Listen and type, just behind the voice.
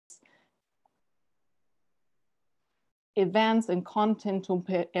events and content to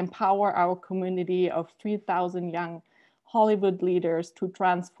empower our community of 3,000 young Hollywood leaders to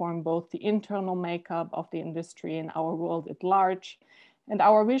transform both the internal makeup of the industry and our world at large. And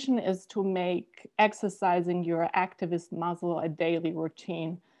our vision is to make exercising your activist muscle a daily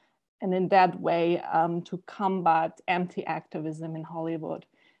routine, and in that way to combat anti-activism in Hollywood.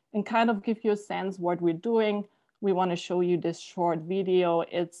 And kind of give you a sense what we're doing, we want to show you this short video.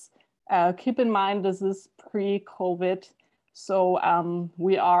 It's keep in mind this is pre-COVID, so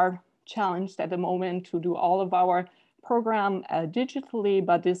we are challenged at the moment to do all of our program digitally,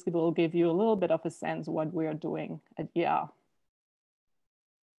 but this will give you a little bit of a sense of what we are doing at YEA.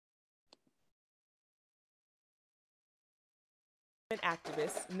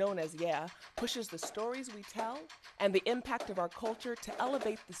 Activist, known as YEA, pushes the stories we tell and the impact of our culture to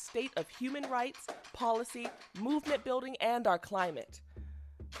elevate the state of human rights, policy, movement building, and our climate.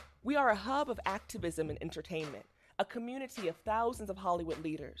 We are a hub of activism and entertainment, a community of thousands of Hollywood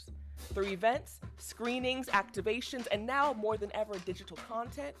leaders. Through events, screenings, activations, and now more than ever digital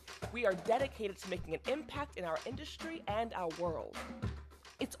content, we are dedicated to making an impact in our industry and our world.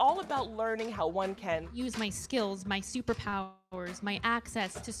 It's all about learning how one can use my skills, my superpowers, my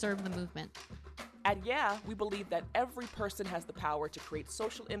access to serve the movement. At YEA, we believe that every person has the power to create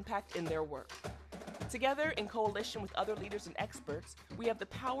social impact in their work. Together, in coalition with other leaders and experts, we have the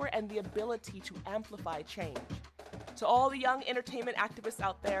power and the ability to amplify change. To all the young entertainment activists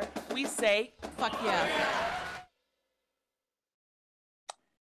out there, we say, fuck yeah.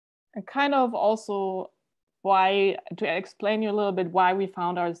 And kind of also why, to explain you a little bit why we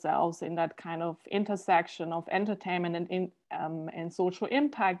found ourselves in that kind of intersection of entertainment and social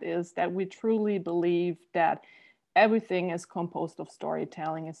impact, is that we truly believe that everything is composed of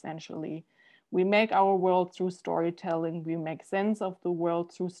storytelling, essentially. We make our world through storytelling, we make sense of the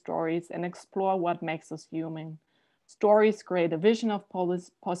world through stories and explore what makes us human. Stories create a vision of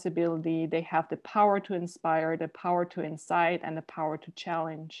possibility, they have the power to inspire, the power to incite, and the power to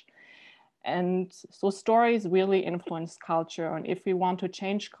challenge. And so stories really influence culture. And if we want to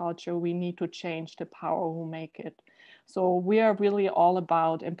change culture, we need to change the power who make it. So we are really all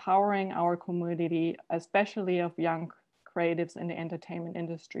about empowering our community, especially of young creatives in the entertainment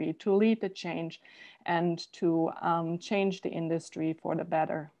industry, to lead the change and to change the industry for the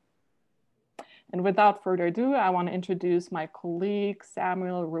better. And without further ado, I want to introduce my colleague,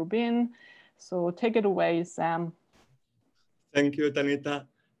 Samuel Rubin. So take it away, Sam. Thank you, Tanita.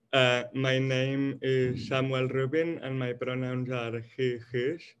 My name is Samuel Rubin and my pronouns are he,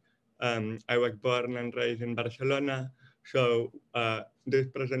 his. I was born and raised in Barcelona, so this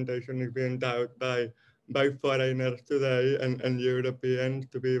presentation is being taught by foreigners today and Europeans,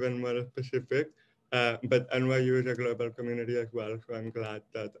 to be even more specific, but NYU is a global community as well, so I'm glad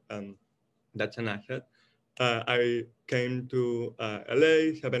that that's an asset. I came to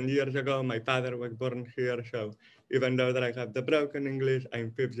LA 7 years ago. My father was born here, so even though that I have the broken English,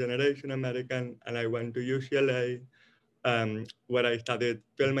 I'm 5th generation American, and I went to UCLA, where I studied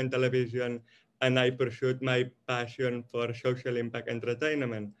film and television, and I pursued my passion for social impact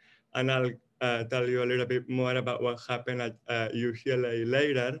entertainment. And I'll tell you a little bit more about what happened at UCLA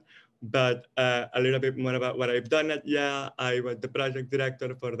later, but a little bit more about what I've done at YEA. I was the project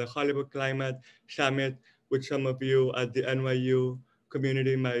director for the Hollywood Climate Summit, which some of you at the NYU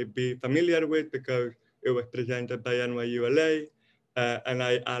community might be familiar with because it was presented by NYU LA. And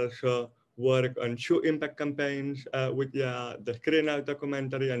I also work on 2 impact campaigns with the Screen Out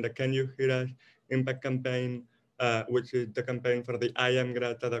documentary and the Can You Hear Us impact campaign, which is the campaign for the I Am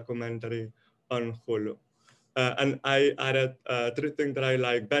Greta documentary on Hulu. And I added 3 things that I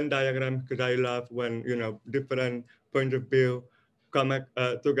like: Venn diagrams, because I love when, you know, different points of view come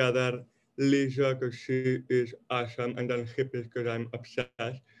together; Lisa, because she is awesome; and then hippies, because I'm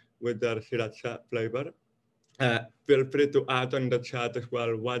obsessed with their sriracha flavor. Feel free to add on the chat as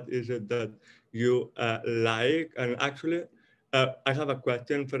well, what is it that you like? And actually, I have a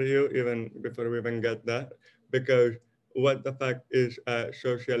question for you even before we even get there, because what the fuck is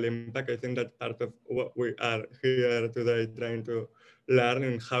social impact? I think that's part of what we are here today trying to learn,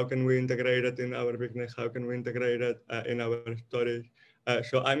 and how can we integrate it in our business? How can we integrate it in our stories?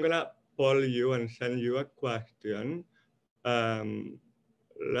 So I'm gonna poll you and send you a question.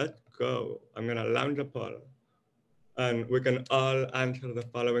 Let's go. I'm gonna launch a poll, and we can all answer the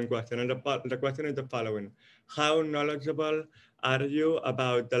following question. And the question is the following: how knowledgeable are you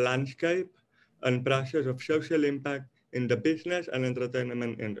about the landscape and process of social impact in the business and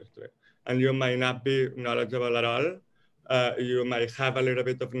entertainment industry? And you might not be knowledgeable at all. You might have a little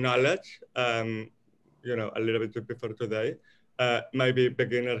bit of knowledge, you know, a little bit before today. Maybe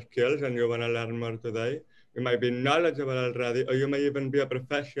beginner skills and you wanna learn more today. You might be knowledgeable already, or you may even be a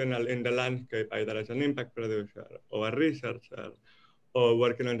professional in the landscape, either as an impact producer or a researcher or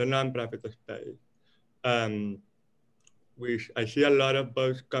working on the nonprofit space. I see a lot of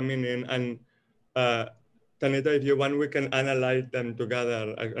those coming in, and Tanita, if you want, we can analyze them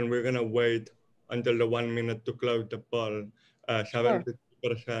together, and we're gonna wait until the 1 minute to close the poll.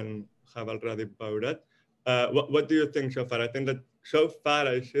 70% have already voted. What do you think so far? I think that so far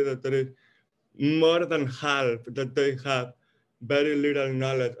I see that there is more than half that they have very little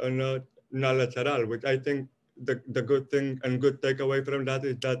knowledge or no knowledge at all, which I think the good thing and good takeaway from that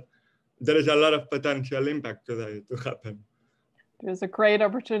is that there is a lot of potential impact today to happen. There's a great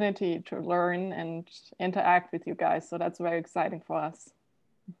opportunity to learn and interact with you guys. So that's very exciting for us.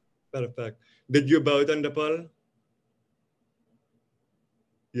 Perfect. Did you vote on the poll?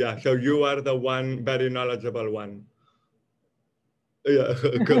 Yeah, so you are the one very knowledgeable one. Yeah,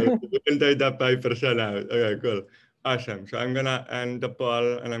 cool. We can take that 5% out. Okay, cool. Awesome. So I'm gonna end the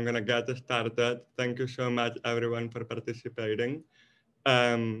poll and I'm gonna get started. Thank you so much, everyone, for participating.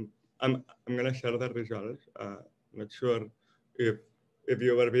 I'm gonna share the results. Not sure if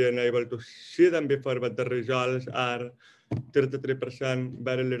you were being able to see them before, but the results are 33%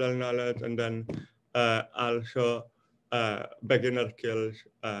 very little knowledge, and then also beginner skills,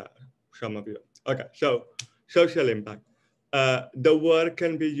 some of you. Okay, so social impact. The word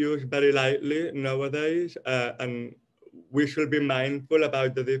can be used very lightly nowadays, and we should be mindful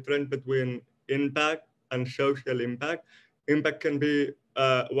about the difference between impact and social impact. Impact can be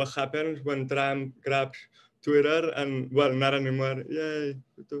what happens when Trump grabs Twitter and, well, not anymore, yay,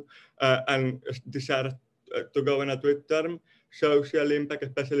 and decides to go in a tweet term. Social impact,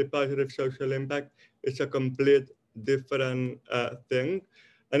 especially positive social impact, is a complete different thing.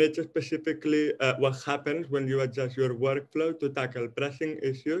 And it's specifically what happens when you adjust your workflow to tackle pressing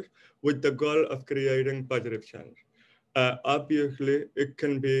issues with the goal of creating positive change. Obviously, it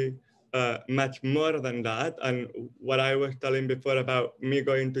can be much more than that. And what I was telling before about me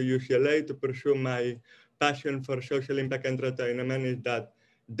going to UCLA to pursue my passion for social impact entertainment is that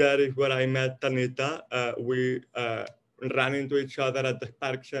that is where I met Tanita. We ran into each other at the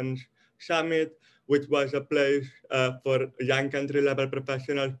Sparksens Summit, which was a place for young entry-level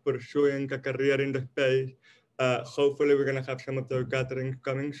professionals pursuing a career in the space. Hopefully, we're going to have some of those gatherings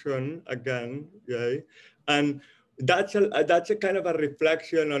coming soon again. Yay. And that's a kind of a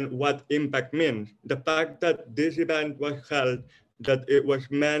reflection on what impact means. The fact that this event was held, that it was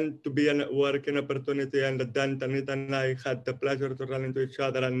meant to be a networking opportunity, and that then Tanita and I had the pleasure to run into each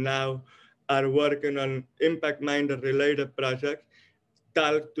other and now are working on impact-minded related projects,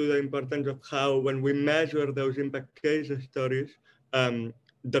 talk to the importance of how when we measure those impact case stories,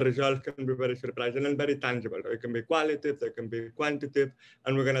 the results can be very surprising and very tangible. It can be qualitative, they can be quantitative,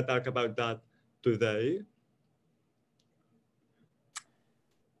 and we're going to talk about that today.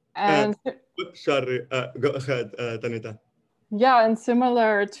 And sorry, go ahead, Tanita. Yeah, and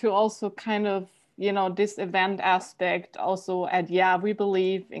similar to also kind of, this event aspect also at YEA, we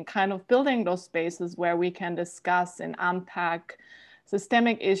believe in kind of building those spaces where we can discuss and unpack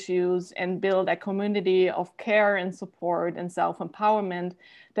systemic issues and build a community of care and support and self-empowerment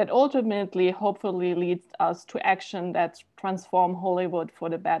that ultimately, hopefully, leads us to action that transform Hollywood for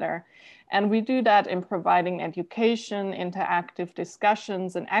the better. And we do that in providing education, interactive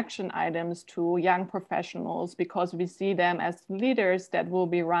discussions, and action items to young professionals, because we see them as leaders that will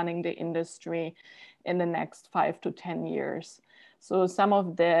be running the industry in the next 5 to 10 years. So some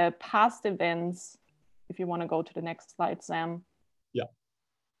of the past events, if you want to go to the next slide, Sam. Yeah.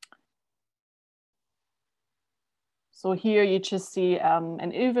 So here you just see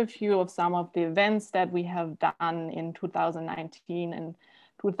an overview of some of the events that we have done in 2019 and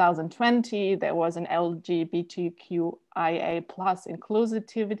 2020. There was an LGBTQIA+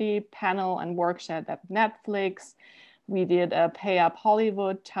 inclusivity panel and workshop at Netflix. We did a Pay Up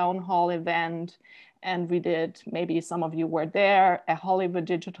Hollywood town hall event, and we did, maybe some of you were there, a Hollywood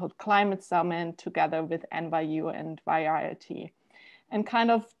Digital Climate Summit together with NYU and Variety. And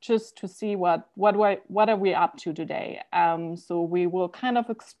kind of just to see what are we up to today. So we will kind of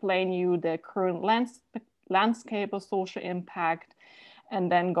explain you the current landscape of social impact,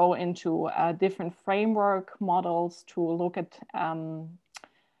 and then go into different framework models to look at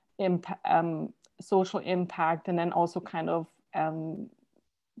social impact, and then also kind of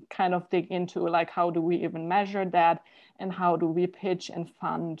dig into like, how do we even measure that, and how do we pitch and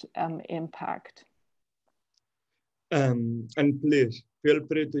fund impact. And please feel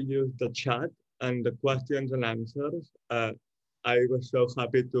free to use the chat and the questions and answers. I was so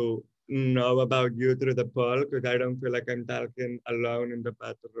happy to know about you through the poll, because I don't feel like I'm talking alone in the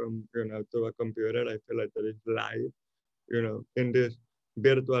bathroom, to a computer. I feel like there is live, in this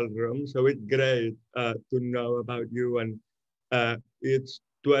virtual room. So it's great to know about you. And it's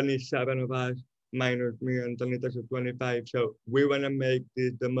 27 of us minus me and Tanita, so 25. So we want to make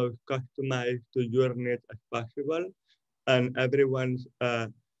this the most customized to your needs as possible. And everyone's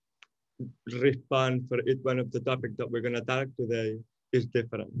response for each one of the topics that we're going to talk today is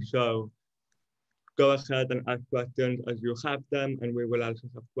different. So go ahead and ask questions as you have them, and we will also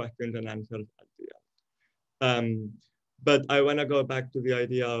have questions and answers at the end. But I want to go back to the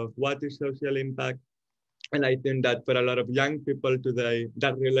idea of what is social impact. And I think that for a lot of young people today,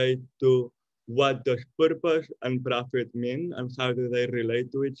 that relates to what does purpose and profit mean and how do they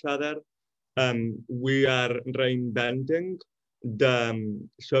relate to each other. We are reinventing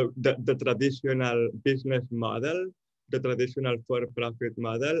the traditional business model, the traditional for-profit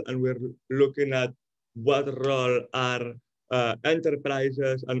model, and we're looking at what role are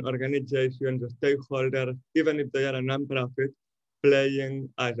enterprises and organizations, stakeholders, even if they are a nonprofit, playing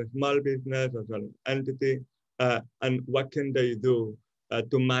as a small business, as an entity, and what can they do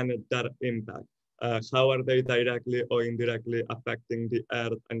to manage that impact? How are they directly or indirectly affecting the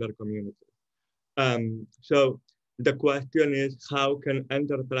earth and their community? So the question is, how can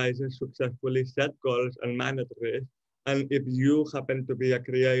enterprises successfully set goals and manage risk? And if you happen to be a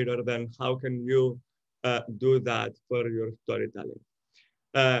creator, then how can you do that for your storytelling?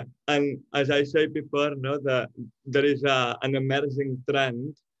 And as I said before, there is an emerging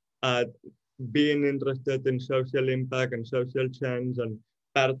trend being interested in social impact and social change. And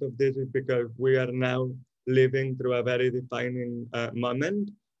part of this is because we are now living through a very defining moment.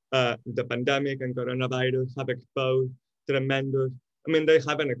 The pandemic and coronavirus have exposed tremendous, they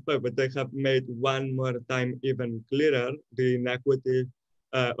haven't exposed, but they have made one more time even clearer the inequities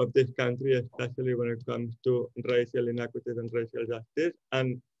of this country, especially when it comes to racial inequities and racial justice.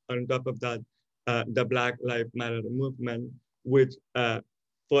 And on top of that, the Black Lives Matter movement, which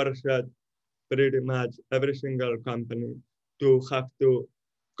forced pretty much every single company to have to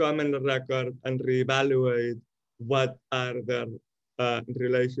come on the record and reevaluate what are their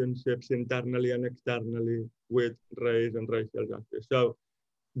relationships internally and externally with race and racial justice. So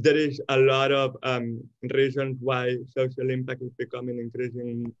there is a lot of reasons why social impact is becoming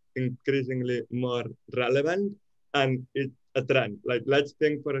increasingly more relevant, and it's a trend. Like, let's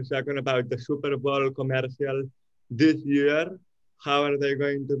think for a second about the Super Bowl commercial this year. How are they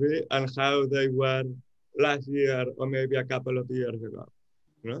going to be, and how they were last year or maybe a couple of years ago?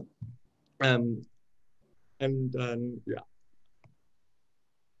 And yeah.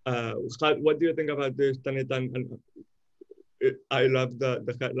 What do you think about this, Tanita? And I love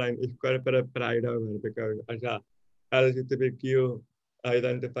the headline, is corporate pride over, because as a LGBTQ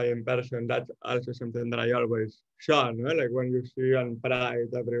identifying person, that's also something that I always show, like when you see on Pride,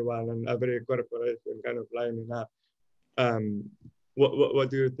 everyone and every corporation kind of lining up. What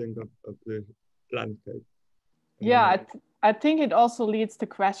do you think of this landscape? Yeah, I think it also leads to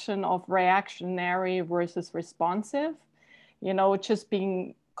question of reactionary versus responsive, just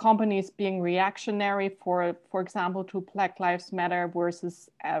being companies being reactionary, for example, to Black Lives Matter versus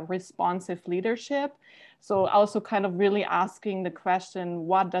responsive leadership. So also kind of really asking the question,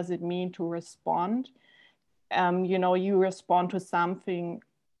 what does it mean to respond? You respond to something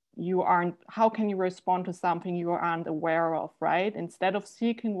how can you respond to something you aren't aware of, right? Instead of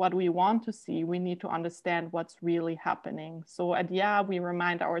seeking what we want to see, we need to understand what's really happening. So at YEA, we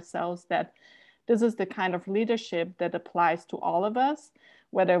remind ourselves that this is the kind of leadership that applies to all of us,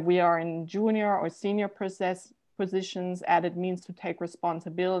 whether we are in junior or senior positions, and it means to take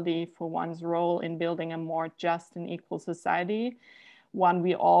responsibility for one's role in building a more just and equal society, one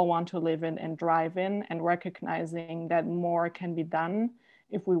we all want to live in and thrive in, and recognizing that more can be done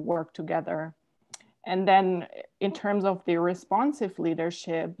if we work together. And then in terms of the responsive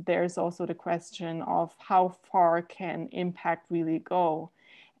leadership, there's also the question of how far can impact really go?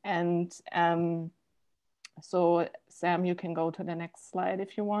 And so Sam, you can go to the next slide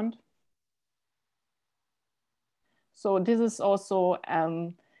if you want. So this is also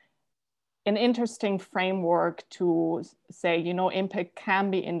an interesting framework to say, impact can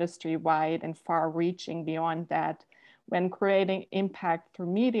be industry-wide and far-reaching beyond that. When creating impact through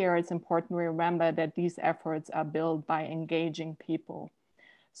media, it's important to remember that these efforts are built by engaging people.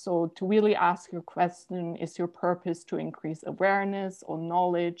 So to really ask your question, is your purpose to increase awareness or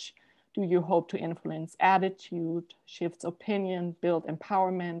knowledge? Do you hope to influence attitude, shift opinion, build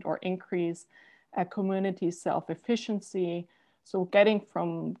empowerment, or increase a community self-efficiency? So getting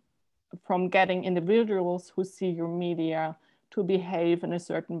from getting individuals who see your media to behave in a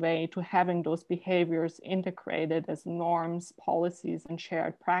certain way, to having those behaviors integrated as norms, policies, and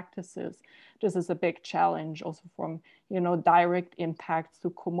shared practices. This is a big challenge also from, direct impacts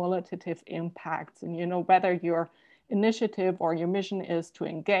to cumulative impacts. And, whether your initiative or your mission is to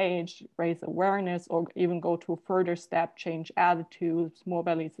engage, raise awareness, or even go to a further step, change attitudes,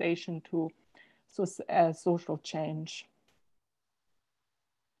 mobilization to social change.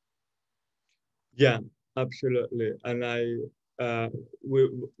 Yeah, absolutely. And uh, I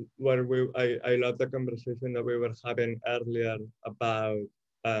love the conversation that we were having earlier about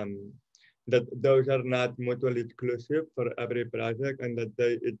that those are not mutually exclusive for every project, and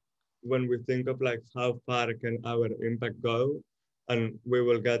that when we think of like how far can our impact go, and we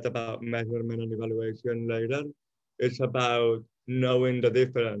will get about measurement and evaluation later, it's about knowing the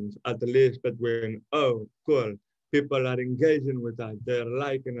difference, at least between, oh, cool, people are engaging with us, they're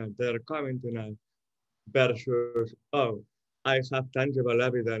liking us, they're commenting us, versus, oh, I have tangible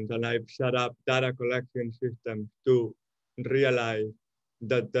evidence and I've set up data collection systems to realize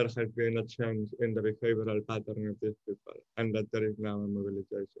that there has been a change in the behavioral pattern of these people and that there is now a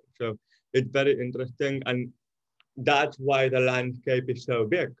mobilization. So it's very interesting, and that's why the landscape is so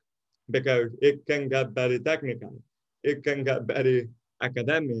big, because it can get very technical, it can get very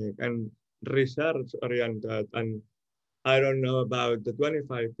academic and research oriented, and I don't know about the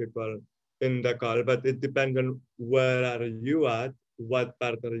 25 people in the call, but it depends on where are you at, what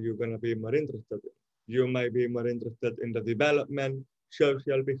part are you going to be more interested in. You might be more interested in the development,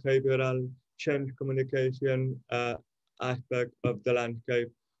 social, behavioral, change communication aspect of the landscape,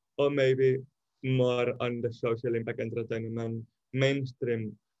 or maybe more on the social impact entertainment,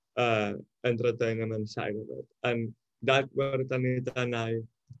 mainstream entertainment side of it. And that's where Tanita and I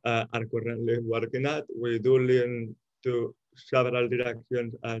are currently working at. We do lean to several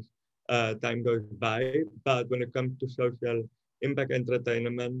directions as time goes by, but when it comes to social impact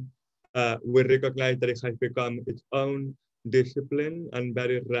entertainment, we recognize that it has become its own discipline and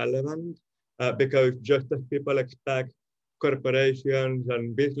very relevant, because just as people expect corporations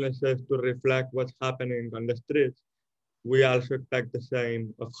and businesses to reflect what's happening on the streets, we also expect the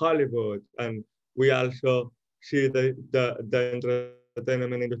same of Hollywood, and we also see the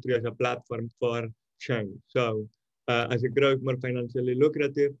entertainment industry as a platform for change. So as it grows more financially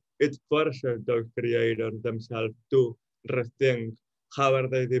lucrative, it forces those creators themselves to rethink how are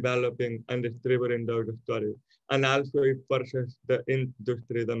they developing and distributing those stories. And also it forces the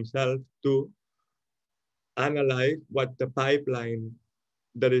industry themselves to analyze what the pipeline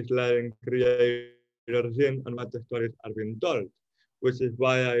that is letting creators in and what the stories are being told, which is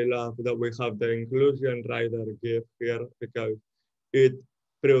why I love that we have the inclusion rider gift here, because it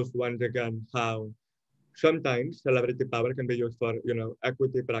proves once again how sometimes celebrity power can be used for,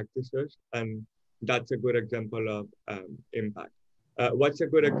 equity practices, and that's a good example of impact. What's a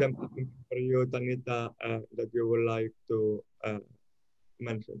good example for you, Tanita, that you would like to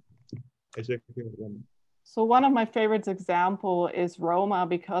mention? So one of my favorite example is Roma,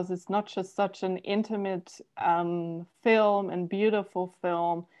 because it's not just such an intimate film and beautiful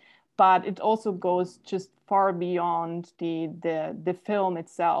film, but it also goes just far beyond the film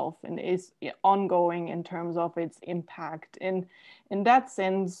itself and is ongoing in terms of its impact. In that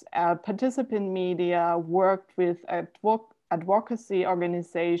sense, participant media worked with advocacy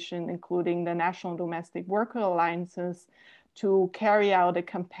organization, including the National Domestic Worker Alliances, to carry out a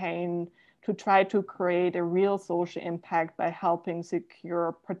campaign to try to create a real social impact by helping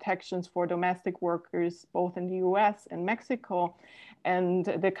secure protections for domestic workers, both in the US and Mexico. And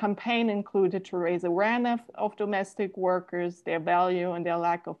the campaign included to raise awareness of domestic workers, their value and their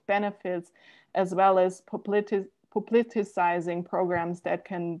lack of benefits, as well as publicizing programs that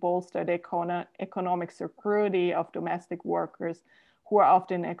can bolster the economic security of domestic workers who are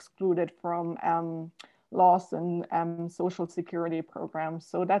often excluded from laws and social security programs.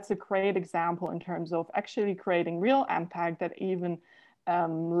 So that's a great example in terms of actually creating real impact that even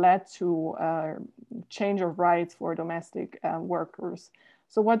led to change of rights for domestic workers.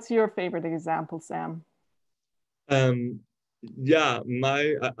 So what's your favorite example, Sam? Yeah,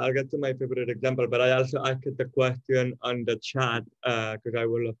 I'll get to my favorite example, but I also asked the question on the chat because I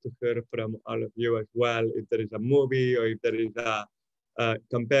would love to hear from all of you as well, if there is a movie or if there is a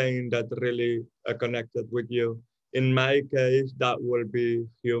campaign that really connected with you. In my case, that will be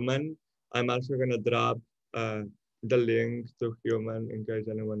Human. I'm also going to drop the link to Human in case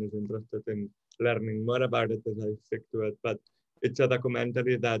anyone is interested in learning more about it as I stick to it. But it's a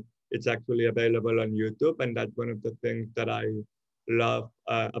documentary that it's actually available on YouTube, and that's one of the things that I love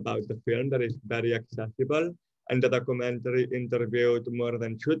about the film, that is very accessible. And the documentary interviewed more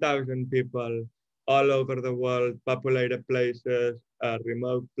than 2,000 people all over the world, populated places,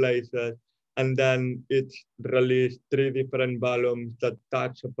 remote places, and then it's released 3 different volumes that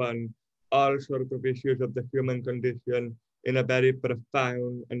touch upon all sorts of issues of the human condition in a very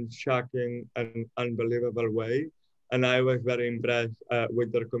profound and shocking and unbelievable way. And I was very impressed with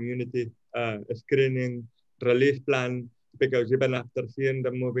their community screening release plan, because even after seeing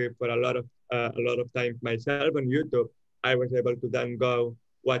the movie for a lot of times myself on YouTube, I was able to then go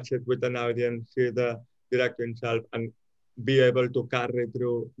watch it with an audience, see the director himself, and be able to carry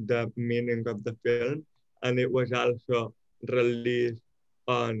through the meaning of the film. And it was also released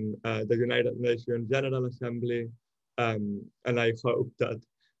on the United Nations General Assembly. And I hope that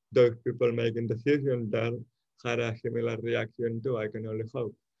those people making decisions there had a similar reaction too. I can only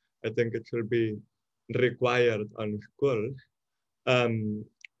hope. I think it should be required on schools.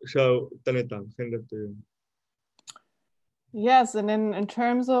 So, Tanita, send it to you. Yes, and in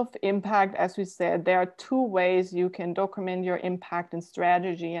terms of impact, as we said, there are 2 ways you can document your impact and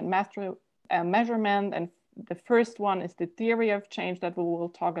strategy and measurement. And the first one is the theory of change that we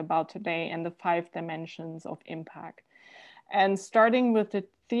will talk about today, and the 5 dimensions of impact. And starting with the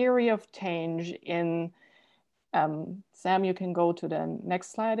theory of change in, Sam, you can go to the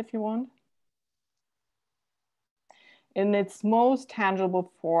next slide if you want. In its most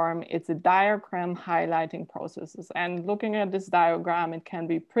tangible form, it's a diagram highlighting processes. And looking at this diagram, it can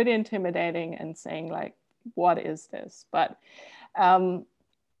be pretty intimidating and saying like, what is this? But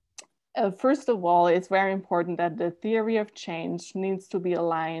first of all, it's very important that the theory of change needs to be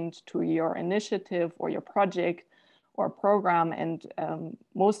aligned to your initiative or your project or program, and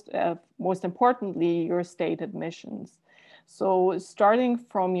most importantly, your stated missions. So starting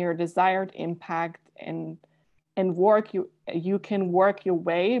from your desired impact and you can work your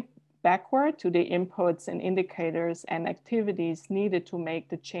way backward to the inputs and indicators and activities needed to make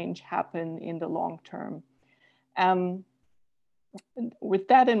the change happen in the long term. With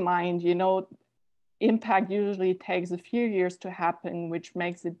that in mind, you know, impact usually takes a few years to happen, which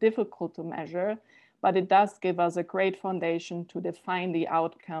makes it difficult to measure, but it does give us a great foundation to define the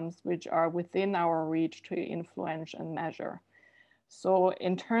outcomes which are within our reach to influence and measure. So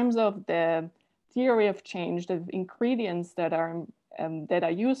in terms of the theory of change, the ingredients that are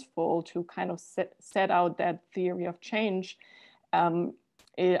useful to kind of set out that theory of change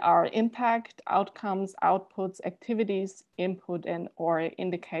are impact, outcomes, outputs, activities, input, and or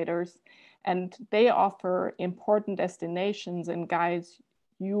indicators. And they offer important destinations and guides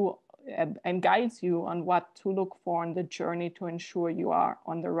you on what to look for in the journey to ensure you are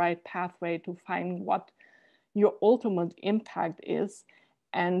on the right pathway to find what your ultimate impact is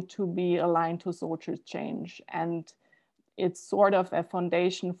and to be aligned to social change. And it's sort of a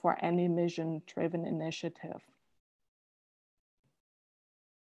foundation for any mission-driven initiative.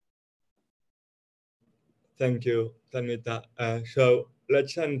 Thank you, Tanita. So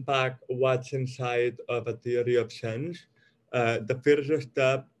let's unpack what's inside of a theory of change. The first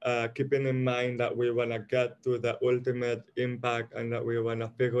step, keeping in mind that we want to get to the ultimate impact and that we want to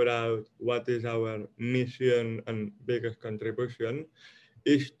figure out what is our mission and biggest contribution,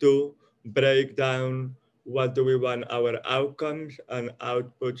 is to break down what do we want our outcomes and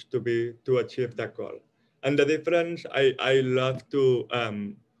outputs to be to achieve that goal. And the difference, I love to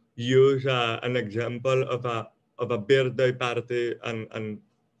use an example of a birthday party and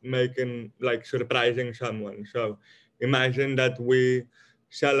making, like, surprising someone. So imagine that we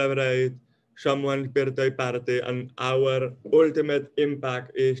celebrate someone's birthday party and our ultimate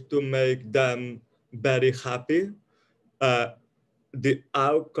impact is to make them very happy. The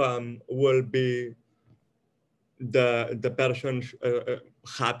outcome will be the person's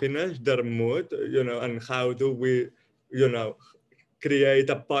happiness, their mood, you know, and how do we, you know, create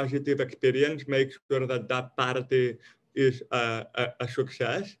a positive experience, make sure that that party is a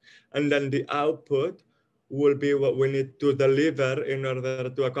success. And then the output will be what we need to deliver in order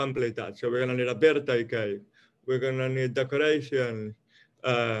to accomplish that. So we're gonna need a birthday cake, we're gonna need decorations,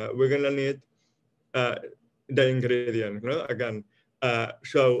 we're gonna need the ingredients, no? Again,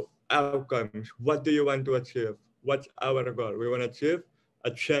 so outcomes, what do you want to achieve? What's our goal? We want to achieve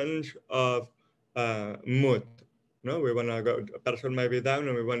a change of mood. No, we want to go. A person may be down,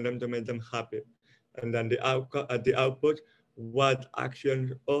 and we want them to make them happy. And then the output, what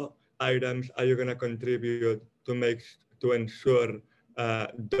actions or items are you going to contribute to ensure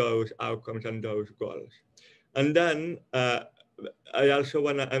those outcomes and those goals? And then I also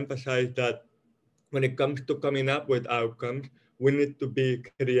want to emphasize that when it comes to coming up with outcomes, we need to be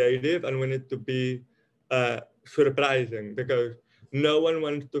creative and we need to be surprising, because no one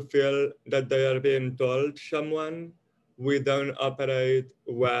wants to feel that they are being told someone we don't operate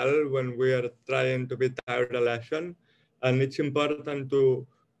well when we are trying to be tired a lesson. And it's important to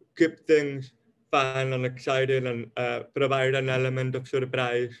keep things fun and exciting and provide an element of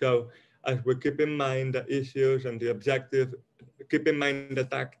surprise. So as we keep in mind the issues and the objectives, keep in mind the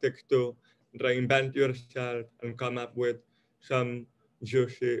tactics to reinvent yourself and come up with some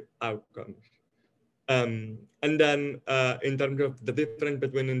juicy outcomes. And then in terms of the difference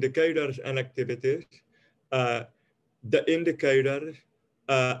between indicators and activities, uh, the indicators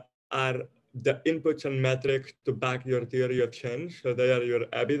are the inputs and metrics to back your theory of change. So they are your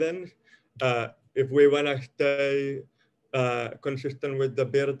evidence. If we want to stay consistent with the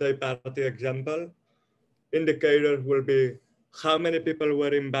birthday party example, indicators will be how many people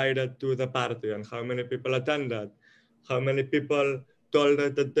were invited to the party and how many people attended, how many people told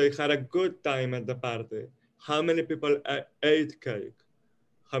us that they had a good time at the party, how many people ate cake,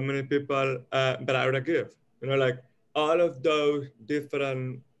 how many people brought a gift. You know, like all of those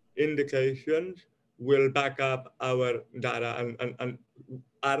different indications will back up our data and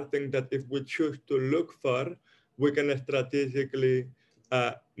are things that if we choose to look for, we can strategically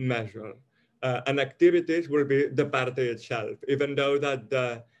measure. And activities will be the party itself, even though that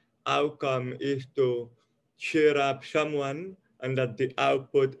the outcome is to cheer up someone and that the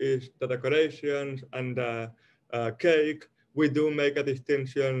output is the decorations and the cake, we do make a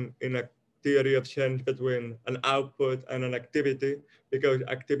distinction in a theory of change between an output and an activity, because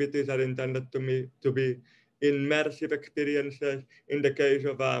activities are intended to be immersive experiences. In the case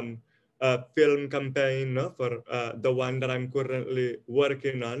of a film campaign, no, for the one that I'm currently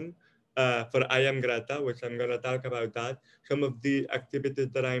working on, for I Am Greta, which I'm going to talk about that, some of the activities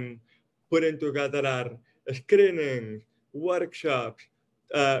that I'm putting together are screenings, workshops,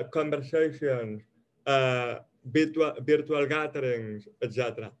 conversations, virtual gatherings,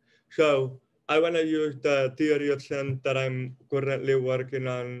 etc. So I want to use the theory of change that I'm currently working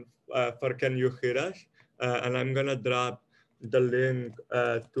on for Can You Hear Us? And I'm going to drop the link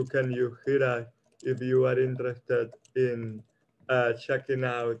to Can You Hear Us if you are interested in checking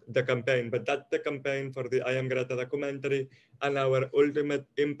out the campaign. But that's the campaign for the I Am Greta documentary. And our ultimate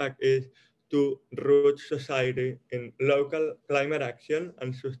impact is to root society in local climate action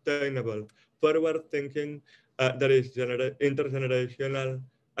and sustainable, forward thinking that is intergenerational,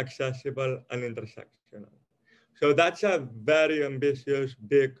 accessible, and intersectional. So that's a very ambitious,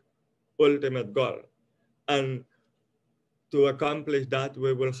 big, ultimate goal. And to accomplish that,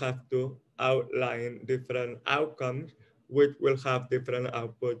 we will have to outline different outcomes, which will have different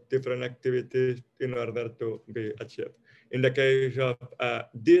output, different activities in order to be achieved. In the case of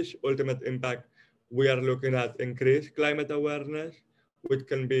this ultimate impact, we are looking at increased climate awareness, which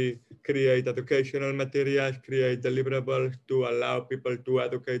can be create educational materials, create deliverables to allow people to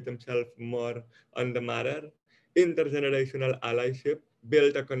educate themselves more on the matter, intergenerational allyship,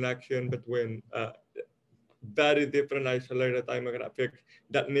 build a connection between very different isolated demographics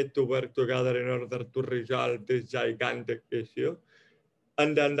that need to work together in order to resolve this gigantic issue.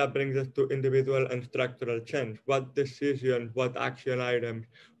 And then that brings us to individual and structural change. What decisions, what action items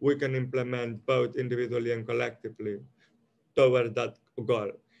we can implement both individually and collectively towards that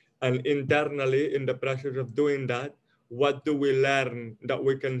goal. And internally, in the process of doing that, what do we learn that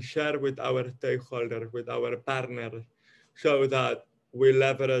we can share with our stakeholders, with our partners, so that we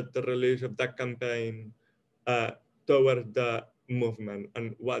leverage the release of that campaign uh, towards the movement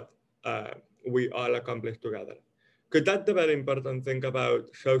and what we all accomplish together. Because that's the very important thing about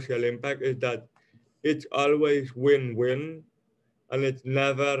social impact is that it's always win-win and it's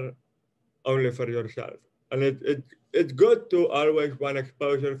never only for yourself. And it's good to always want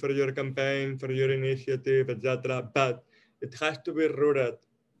exposure for your campaign, for your initiative, etc. But it has to be rooted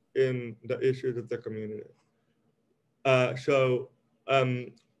in the issues of the community. So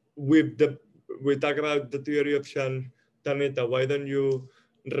with the we talk about the theory of change. Tanita, why don't you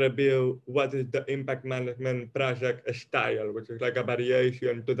review what is the impact management project style, which is like a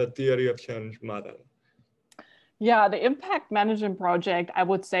variation to the theory of change model? Yeah, the impact management project, I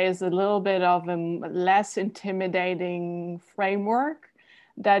would say, is a little bit of a less intimidating framework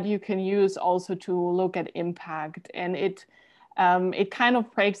that you can use also to look at impact. And it kind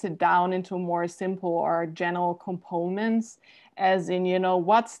of breaks it down into more simple or general components, as in, you know,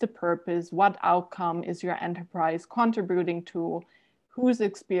 what's the purpose, what outcome is your enterprise contributing to, who's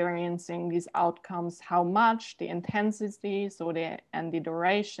experiencing these outcomes, how much, the intensity, and the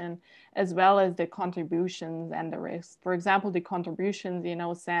duration, as well as the contributions and the risks. For example, the contributions, you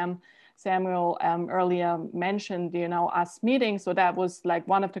know, Samuel earlier mentioned, you know, us meeting. So that was like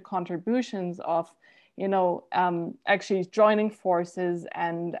one of the contributions of, you know, actually joining forces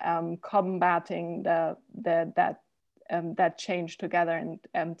and combating that that change together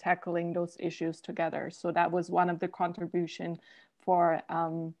and tackling those issues together. So that was one of the contribution for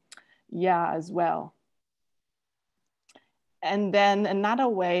YEA as well. And then another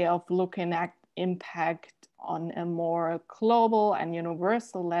way of looking at impact on a more global and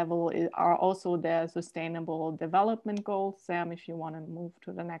universal level are also the Sustainable Development Goals. Sam, if you want to move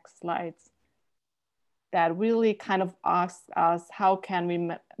to the next slides. That really kind of asks us, how can we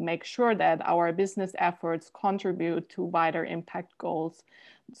make sure that our business efforts contribute to wider impact goals?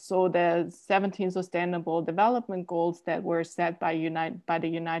 So the 17 Sustainable Development Goals that were set by the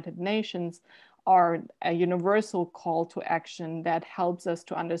United Nations are a universal call to action that helps us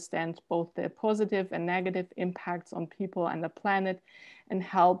to understand both the positive and negative impacts on people and the planet, and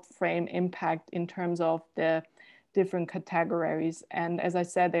help frame impact in terms of the different categories. And as I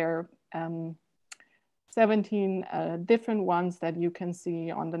said, there are 17 different ones that you can see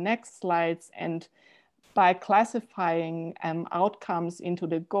on the next slides. And by classifying outcomes into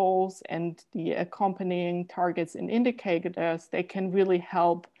the goals and the accompanying targets and indicators, they can really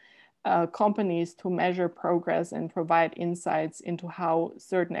help companies to measure progress and provide insights into how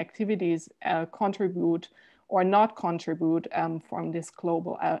certain activities contribute or not contribute from this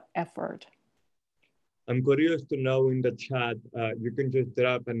global effort. I'm curious to know in the chat, you can just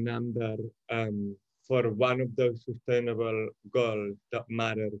drop a number for one of those sustainable goals that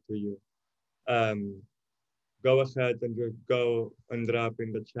matter to you. Go ahead and just go and drop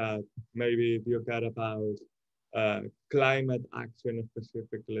in the chat. Maybe if you care about climate action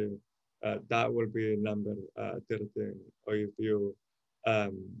specifically, that will be number 13. Or if you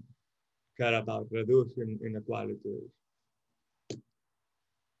care about reducing inequalities.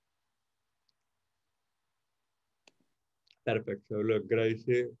 Perfect. So look,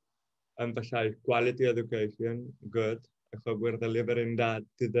 Gracie emphasized quality education. Good. I hope we're delivering that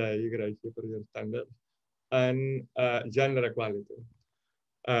today, Gracie, for your standards. And gender equality.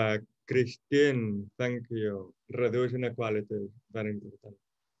 Christine, thank you. Reduce inequalities, very important.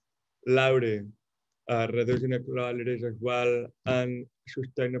 Laurie, reduce inequalities as well, and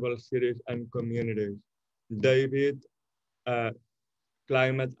sustainable cities and communities. David,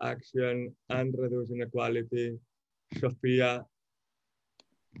 climate action and reduce inequality. Sophia,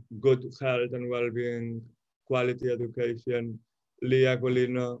 good health and well-being, quality education. Leah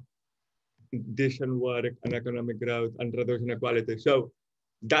Golino, decent work and economic growth and reduce inequality. So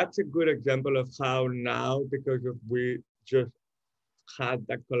that's a good example of how now, because we just had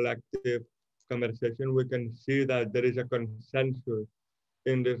that collective conversation, we can see that there is a consensus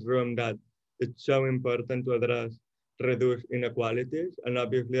in this room that it's so important to address reduce inequalities. And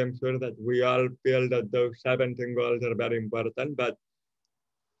obviously, I'm sure that we all feel that those 17 goals are very important, but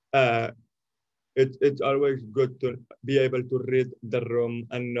it's always good to be able to read the room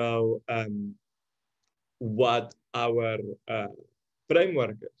and know what our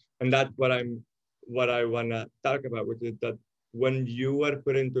framework is. And that's what I wanna talk about, which is that when you are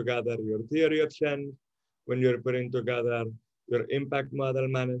putting together your theory of change, when you're putting together your impact model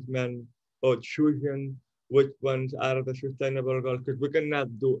management, or choosing which ones are the sustainable goals, because we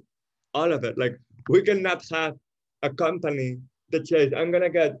cannot do all of it. Like, we cannot have a company that says, I'm gonna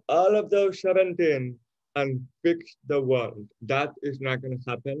get all of those 17 and fix the world. That is not gonna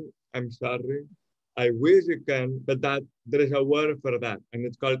happen. I'm sorry. I wish it can, but that there is a word for that, and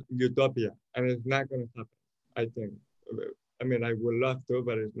it's called utopia, and it's not gonna happen, I think. I mean, I would love to,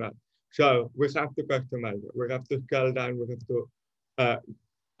 but it's not. So we have to customize it. We have to scale down. We have to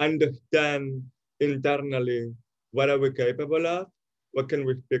understand internally what are we capable of, what can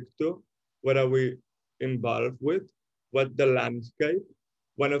we speak to, what are we involved with, what the landscape.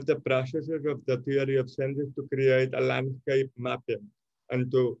 One of the processes of the theory of change is to create a landscape mapping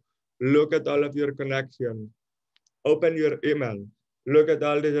and to look at all of your connections, open your email, look at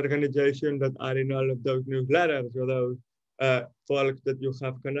all these organizations that are in all of those newsletters or those folks that you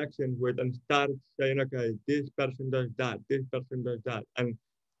have connections with, and start saying, okay, this person does that, this person does that, and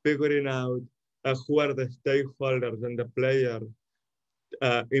figuring out who are the stakeholders and the players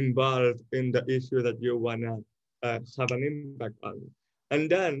involved in the issue that you wanna have an impact on. And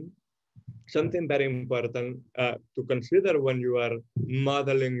then something very important to consider when you are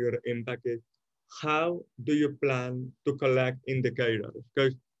modeling your impact is, how do you plan to collect indicators?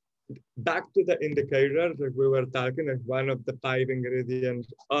 Because back to the indicators that we were talking as one of the 5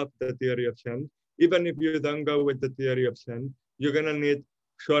 ingredients of the theory of change. Even if you don't go with the theory of change, you're gonna need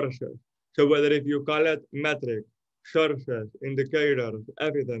sources. So whether if you call it metric, sources, indicators,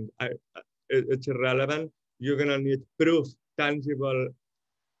 evidence, it's irrelevant. You're gonna need proof, tangible,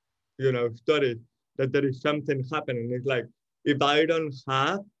 stories that there is something happening. It's like, if I don't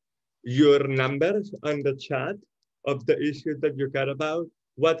have your numbers on the chat, of the issues that you care about,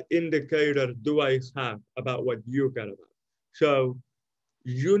 what indicators do I have about what you care about? So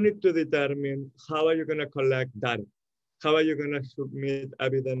you need to determine how are you going to collect data? How are you going to submit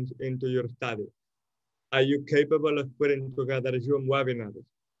evidence into your study? Are you capable of putting together Zoom webinars?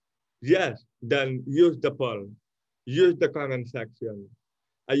 Yes, then use the poll, use the comment section.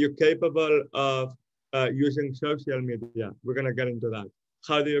 Are you capable of using social media? We're going to get into that.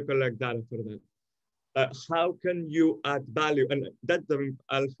 How do you collect data for that? How can you add value? And that's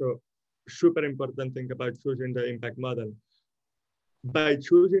also super important thing about choosing the impact model. By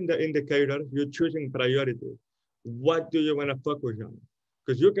choosing the indicators, you're choosing priorities. What do you want to focus on?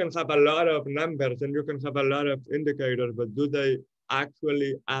 Because you can have a lot of numbers and you can have a lot of indicators, but do they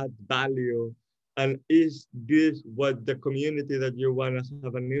actually add value? And is this what the community that you want to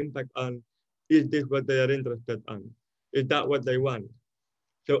have an impact on, is this what they are interested in? Is that what they want?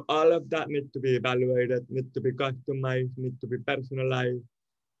 So all of that needs to be evaluated, needs to be customized, needs to be personalized.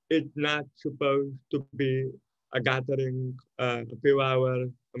 It's not supposed to be a gathering, a few hours.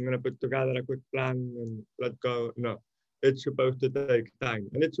 I'm going to put together a quick plan and let's go. No, it's supposed to take time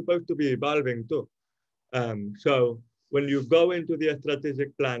and it's supposed to be evolving too. So when you go into the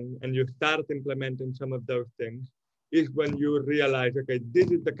strategic plan and you start implementing some of those things, is when you realize, okay, this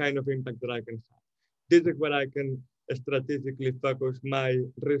is the kind of impact that I can have. This is where I can strategically focus my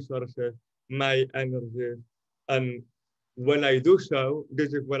resources, my energy, and when I do so,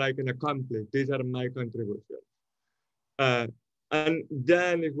 this is what I can accomplish. These are my contributions. And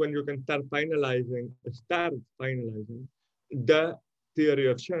then is when you can start finalizing the theory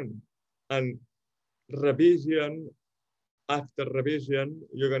of change. And revision after revision,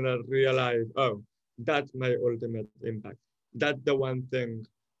 you're gonna realize, oh, that's my ultimate impact. That's the one thing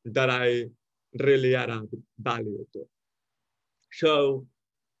that I really add value to. So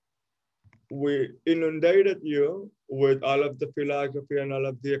we inundated you with all of the philosophy and all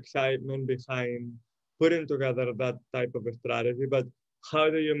of the excitement behind putting together that type of a strategy, but how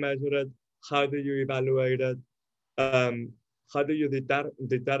do you measure it? How do you evaluate it? How do you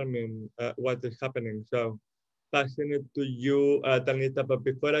determine what is happening? So passing it to you, Tanita, but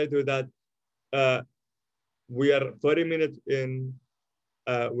before I do that, we are 40 minutes in.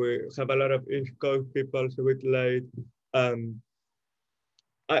 We have a lot of East Coast people, so it's late.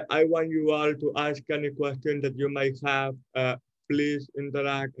 I want you all to ask any question that you might have. Please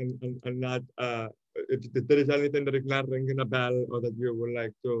interact and not, if there is anything that is not ringing a bell or that you would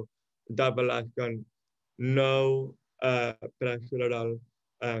like to double ask on, no pressure at all.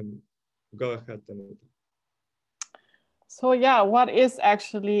 Go ahead, Tanita. So yeah, what is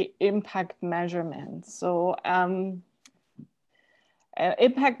actually impact measurement? So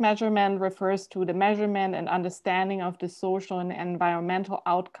impact measurement refers to the measurement and understanding of the social and environmental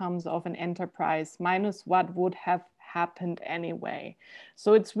outcomes of an enterprise minus what would have happened anyway.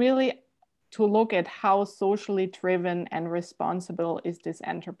 So it's really to look at how socially driven and responsible is this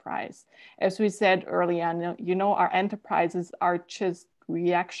enterprise. As we said earlier, you know, our enterprises are just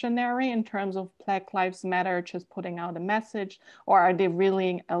reactionary in terms of Black Lives Matter, just putting out a message, or are they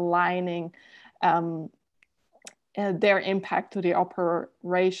really aligning their impact to the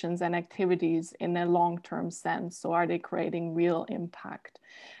operations and activities in a long-term sense? So are they creating real impact?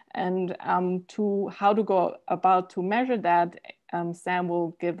 And to how to go about to measure that, Sam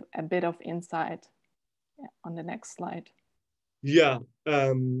will give a bit of insight on the next slide. Yeah,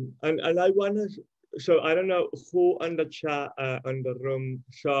 and I want to, so I don't know who on the chat, on the room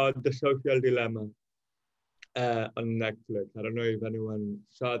saw The Social Dilemma on Netflix. I don't know if anyone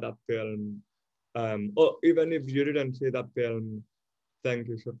saw that film. Or even if you didn't see that film, thank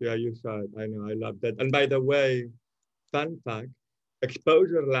you, Sophia, you saw it. I know, I loved it. And by the way, fun fact,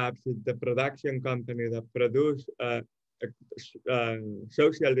 Exposure Labs is the production company that produced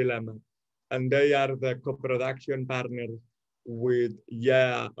Social Dilemma. And they are the co-production partners with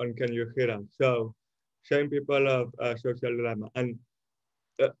YEA on Can You Hear Us? So same people of Social Dilemma. And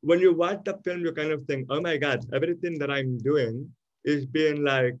when you watch the film, you kind of think, oh my God, everything that I'm doing is being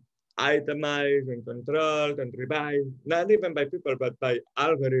like itemized and controlled and revised, not even by people, but by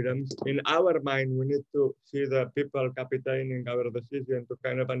algorithms. In our mind, we need to see the people capitalizing our decision to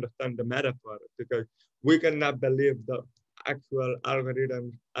kind of understand the metaphor, because we cannot believe the actual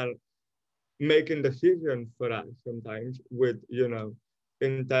algorithms are making decisions for us sometimes with, you know,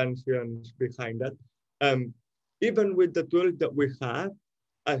 intentions behind that. Even with the tools that we have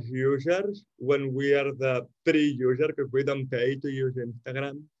as users, when we are the free user, because we don't pay to use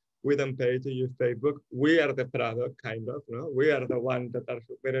Instagram, we don't pay to use Facebook, we are the product, kind of, no? We are the ones that are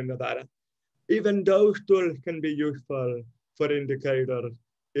submitting the data. Even those tools can be useful for indicators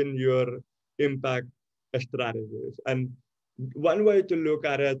in your impact strategies. And one way to look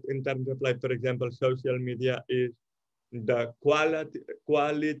at it in terms of, like, for example, social media is the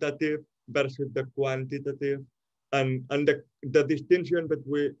qualitative versus the quantitative, and the distinction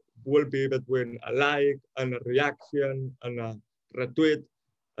between will be between a like and a reaction and a retweet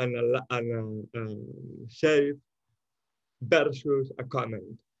and a save versus a comment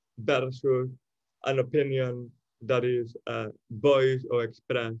versus an opinion that is voiced or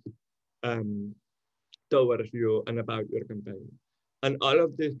expressed um, towards you and about your campaign. And all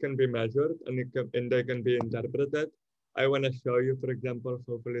of this can be measured and they can be interpreted. I want to show you, for example,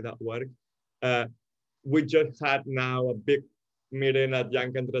 hopefully that works. We just had now a big meeting at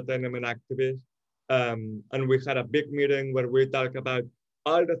Young Entertainment Activists. And we had a big meeting where we talk about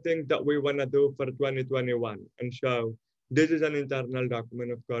all the things that we want to do for 2021. And so this is an internal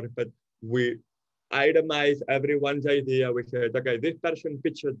document, of course, but we itemize everyone's idea. We said, okay, this person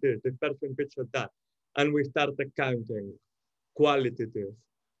pitched this person pitched that. And we started counting qualitative.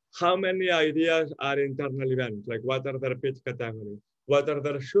 How many ideas are internal events? Like, what are their pitch categories? What are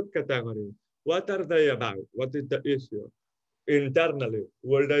their subcategories? What are they about? What is the issue? Internally,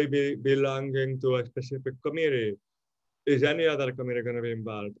 will they be belonging to a specific committee? Is any other committee going to be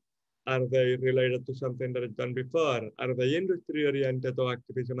involved? Are they related to something that is done before? Are they industry oriented or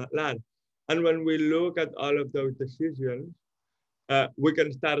activism at large? And when we look at all of those decisions, we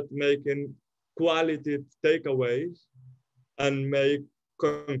can start making qualitative takeaways and make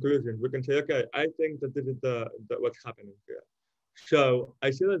conclusions. We can say, okay, I think that this is what's happening here. So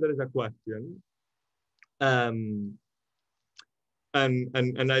I see that there is a question. And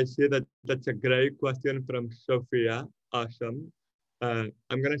I see that that's a great question from Sophia. Awesome. I'm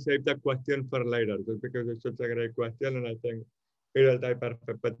going to save that question for later just because it's such a great question and I think it'll type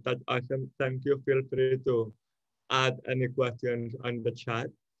perfect. But that's awesome. Thank you. Feel free to add any questions on the chat.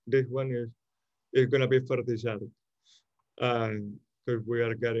 This one is going to be for dessert because we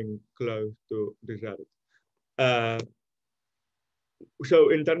are getting close to dessert. So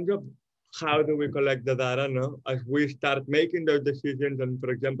in terms of how do we collect the data, no? As we start making those decisions, and for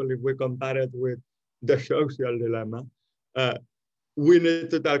example, if we compare it with the social dilemma, we need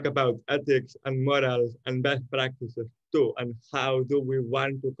to talk about ethics and morals and best practices too, and how do we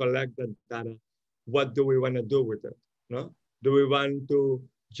want to collect that data? What do we want to do with it? No? Do we want to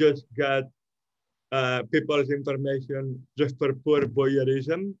just get people's information just for pure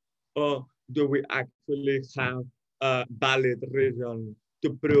voyeurism, or do we actually have a valid reason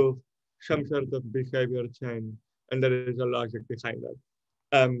to prove some sort of behavior change and there is a logic behind it?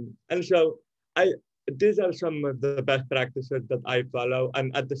 And so these are some of the best practices that I follow.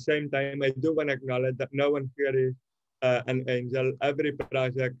 And at the same time, I do want to acknowledge that no one here is an angel. Every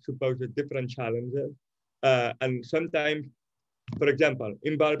project supposes different challenges. And sometimes, for example,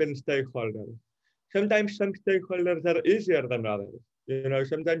 involving stakeholders. Sometimes some stakeholders are easier than others. You know,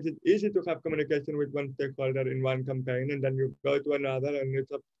 sometimes it's easy to have communication with one stakeholder in one campaign and then you go to another and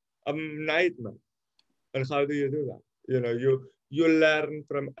it's a nightmare. And how do you do that? You know, you learn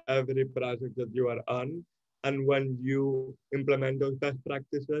from every project that you are on. And when you implement those best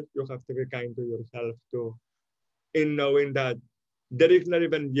practices, you have to be kind to yourself too, in knowing that there is not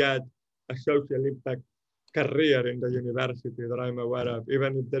even yet a social impact career in the university that I'm aware of,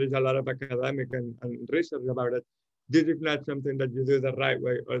 even if there is a lot of academic and research about it. This is not something that you do the right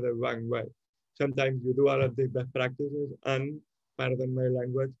way or the wrong way. Sometimes you do all of these best practices and, pardon my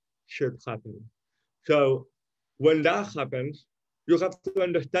language, should happen. So when that happens, you have to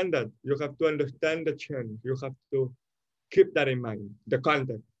understand that. You have to understand the change. You have to keep that in mind, the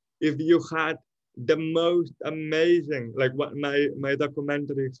context. If you had the most amazing, like what my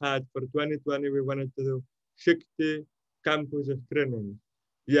documentary had for 2020, we wanted to do 60 campus screenings.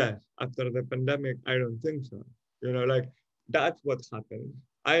 Yes, after the pandemic, I don't think so. You know, like that's what happened.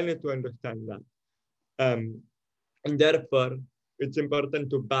 I need to understand that. And therefore, it's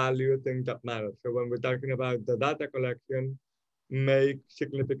important to value things that matter. So when we're talking about the data collection, make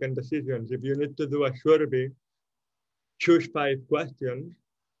significant decisions. If you need to do a survey, choose 5 questions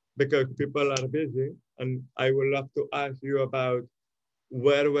because people are busy. And I would love to ask you about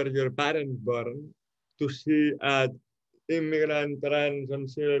where were your parents born to see at immigrant trends and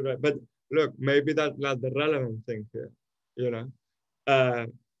see, but look, maybe that's not the relevant thing here, you know?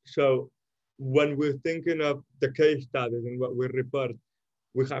 So when we're thinking of the case studies and what we report,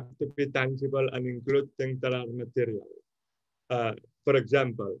 we have to be tangible and include things that are material. For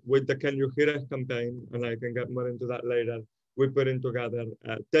example, with the Can You Hear Us campaign, and I can get more into that later, we put in together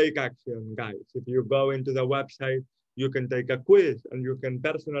take action guides. If you go into the website, you can take a quiz and you can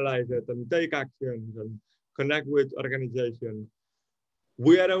personalize it and take actions and connect with organizations.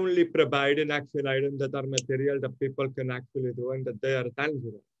 We are only providing action items that are material that people can actually do and that they are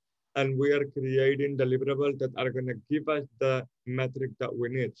tangible. And we are creating deliverables that are going to give us the metric that we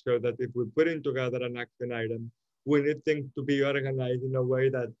need, so that if we put in together an action item, we need things to be organized in a way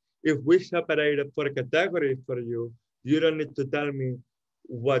that if we separate it for categories for you, you don't need to tell me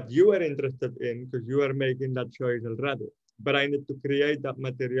what you are interested in because you are making that choice already. But I need to create that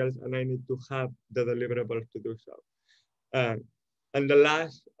materials and I need to have the deliverables to do so. And the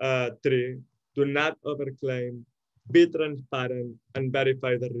last three, do not overclaim, be transparent, and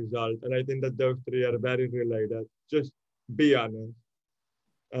verify the result. And I think that those three are very related. Just be honest.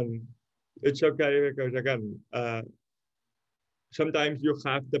 And it's okay because, again, sometimes you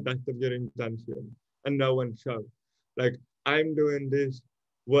have the best of your intention and no one shows. Like, I'm doing this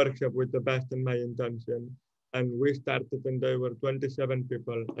workshop with the best in my intention, and we started and there were 27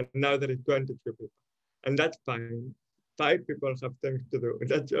 people, and now there is 22 people. And that's fine. 5 people have things to do.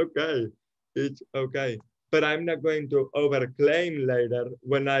 That's okay. It's okay. But I'm not going to overclaim later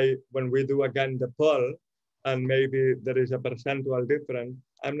when we do again the poll, and maybe there is a percentual difference.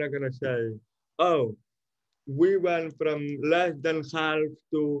 I'm not going to say, oh, we went from less than half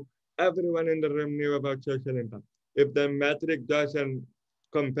to everyone in the room knew about social impact. If the metric doesn't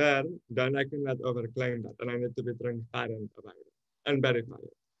compare, then I cannot overclaim that, and I need to be transparent about it and verify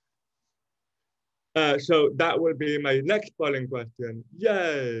it. So that will be my next polling question.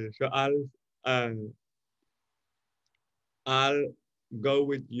 Yay! So I'll go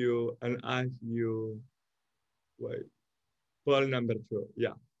with you and ask you, wait, poll number 2.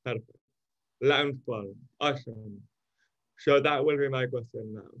 Yeah, perfect. Launch poll, awesome. So that will be my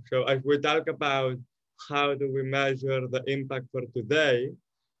question now. So as we talk about how do we measure the impact for today,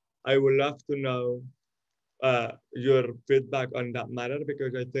 I would love to know your feedback on that matter,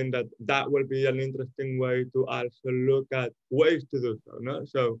 because I think that that will be an interesting way to also look at ways to do so. No?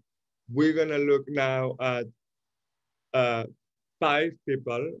 So we're gonna look now at 5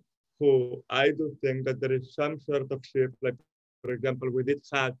 people who I do think that there is some sort of shift. Like, for example, we did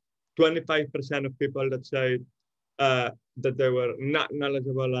have 25% of people that said that they were not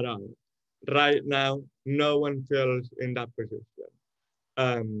knowledgeable at all. Right now, no one feels in that position.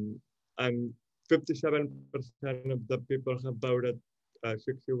 And 57% of the people have voted,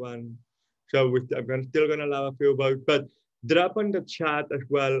 61. So I'm still going to allow a few votes, but drop on the chat as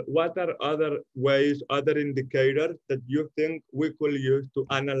well. What are other ways, other indicators that you think we could use to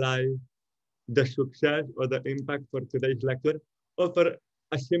analyze the success or the impact for today's lecture, or for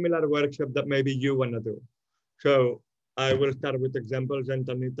a similar workshop that maybe you want to do? So I will start with examples, and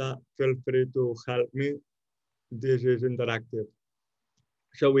Tanita, feel free to help me. This is interactive.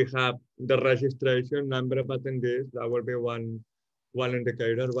 So we have the registration, number of attendees. That will be one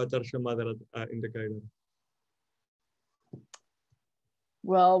indicator. What are some other indicators?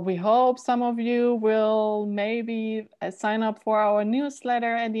 Well, we hope some of you will maybe sign up for our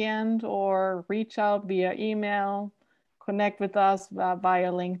newsletter at the end, or reach out via email, connect with us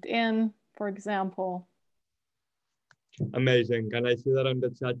via LinkedIn, for example. Amazing. And I see that on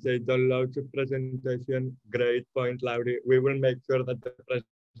the chat, they download the presentation. Great point, Laurie. We will make sure that the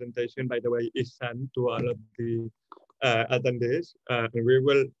presentation, by the way, is sent to all of the attendees. And we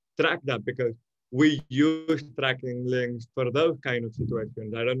will track that, because we use tracking links for those kind of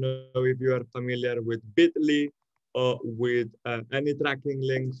situations. I don't know if you are familiar with Bitly or with any tracking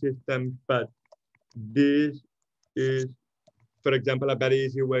link system, but this is, for example, a very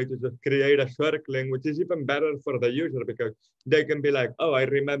easy way to just create a circling, which is even better for the user, because they can be like, oh, I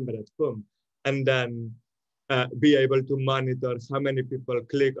remember it, boom. And then be able to monitor how many people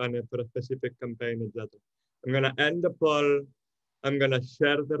click on it for a specific campaign, etc. I'm gonna end the poll. I'm gonna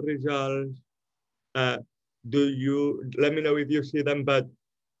share the results. Let me know if you see them, but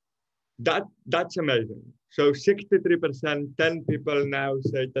that's amazing. So 63%, 10 people now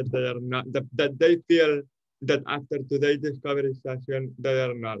say that they are not, that they feel that after today's discovery session, they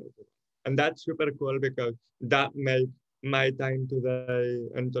are knowledgeable. And that's super cool, because that makes my time today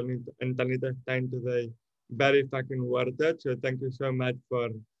and Tanita's time today very fucking worth it. So thank you so much for,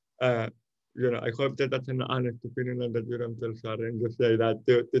 I hope that that's an honest opinion and that you don't feel sorry and just say that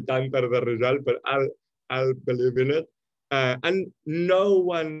to tamper the result, but I'll believe in it. And no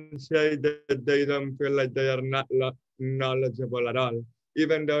one said that they don't feel like they are not knowledgeable at all,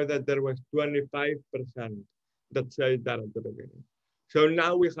 even though that there was 25% that said that at the beginning. So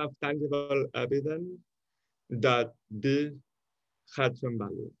now we have tangible evidence that this had some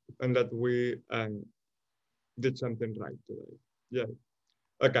value and that we did something right today. Yeah.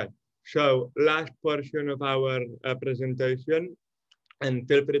 Okay. So last portion of our presentation, and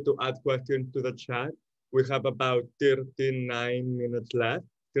feel free to add questions to the chat. we have about 39 minutes left,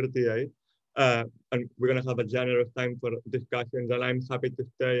 38. And we're going to have a generous time for discussions, and I'm happy to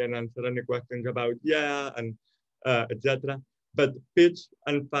stay and answer any questions about YEA and etc. But pitch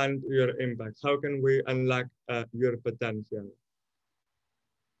and fund your impact. How can we unlock your potential?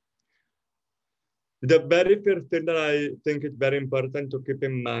 The very first thing that I think is very important to keep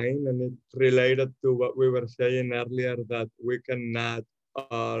in mind, and it's related to what we were saying earlier, that we cannot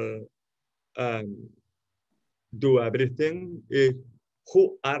all do everything, is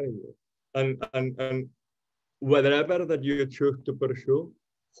who are you? And whatever that you choose to pursue,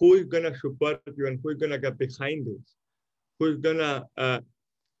 who is going to support you and who is going to get behind it? Who's going to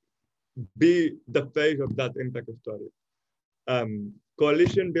be the face of that impact story?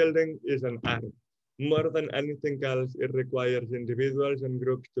 Coalition building is an art. More than anything else, it requires individuals and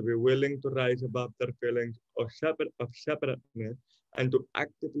groups to be willing to rise above their feelings of separateness and to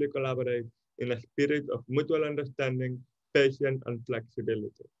actively collaborate in a spirit of mutual understanding, patience, and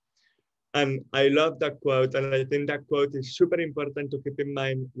flexibility. And I love that quote, and I think that quote is super important to keep in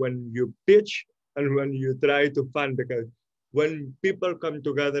mind when you pitch and when you try to fund, because when people come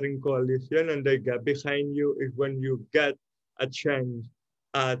together in coalition and they get behind you is when you get a chance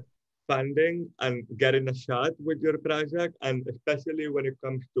at funding and getting a shot with your project, and especially when it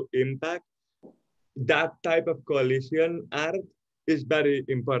comes to impact, that type of coalition art is very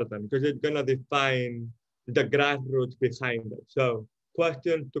important because it's going to define the grassroots behind it. So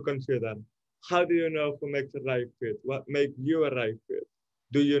questions to consider: how do you know who makes the right fit? What makes you a right fit?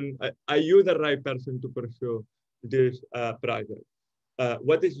 Are you the right person to pursue this project?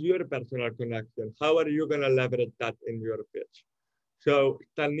 What is your personal connection? How are you going to leverage that in your pitch? So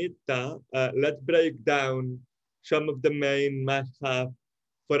Tanita, let's break down some of the main must-have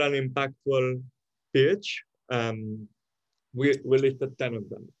for an impactful pitch. We listed 10 of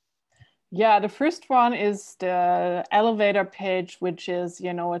them. Yeah, the first one is the elevator pitch, which is,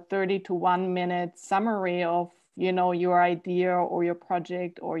 a 30 to 1 minute summary of, your idea or your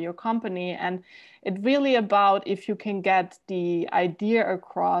project or your company. And it's really about if you can get the idea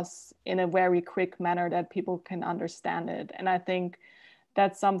across in a very quick manner that people can understand it. And I think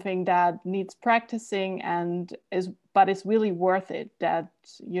that's something that needs practicing but it's really worth it that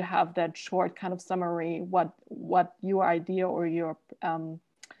you have that short kind of summary, what your idea or your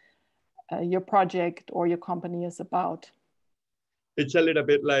project or your company is about. It's a little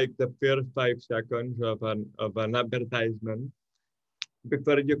bit like the first 5 seconds of an advertisement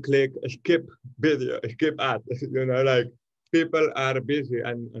before you click skip video, skip ad. Like people are busy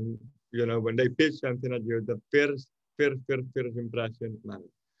and when they pitch something at you, the first impression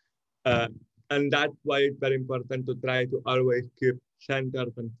matters. And that's why it's very important to try to always keep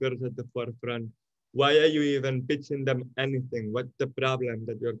centered and first at the forefront. Why are you even pitching them anything? What's the problem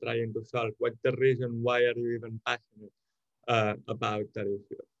that you're trying to solve? What's the reason why are you even passionate about that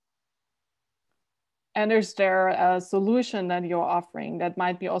issue? And is there a solution that you're offering that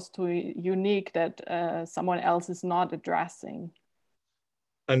might be also unique that someone else is not addressing?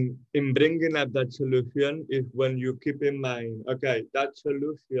 And in bringing up that solution is when you keep in mind, okay, that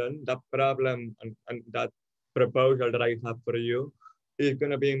solution, that problem, and that proposal that I have for you is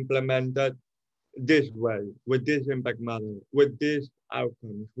going to be implemented this way, with this impact model, with these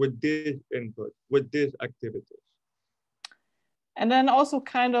outcomes, with this input, with these activities. And then also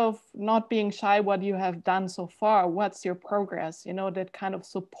kind of not being shy what you have done so far. What's your progress, that kind of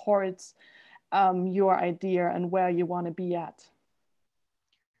supports your idea and where you want to be at.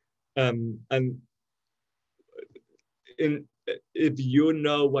 And if you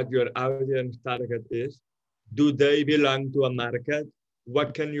know what your audience target is, do they belong to a market?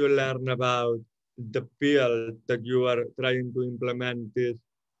 What can you learn about the field that you are trying to implement this,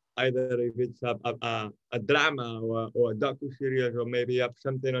 either if it's a drama or a docu-series, or maybe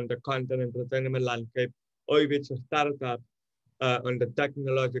something on the content entertainment landscape, or if it's a startup on the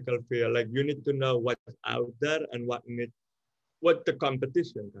technological field. Like, you need to know what's out there and what the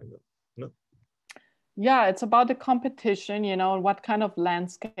competition kind of, Yeah, it's about the competition, what kind of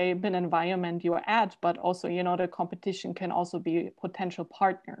landscape and environment you're at, but also, the competition can also be potential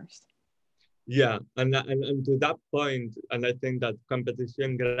partners. Yeah, and to that point, and I think that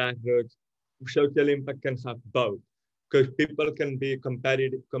competition, grassroots, social impact can have both, because people can be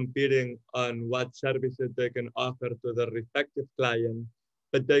competing on what services they can offer to their respective clients,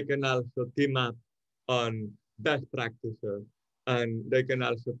 but they can also team up on best practices, and they can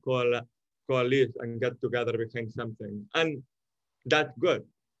also coalesce and get together behind something, and that's good.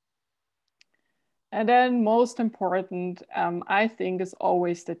 And then most important, I think, is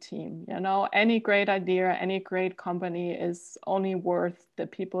always the team. You know, any great idea, any great company is only worth the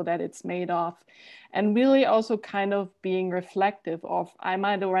people that it's made of. And really also kind of being reflective of, am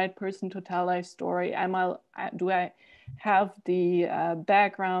I the right person to tell a story? Do I have the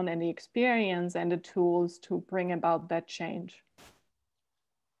background and the experience and the tools to bring about that change?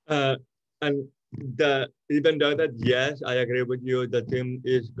 And even though that, yes, I agree with you, the team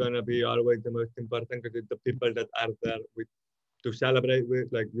is gonna be always the most important because it's the people that are there with to celebrate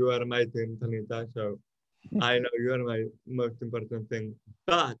with. Like you are my team, Tanita, so I know you are my most important thing.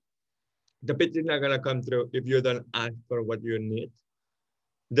 But the pitch is not gonna come through if you don't ask for what you need.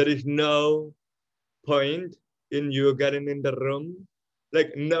 There is no point in you getting in the room.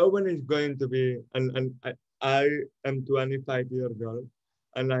 Like no one is going to be, and I am 25 years old,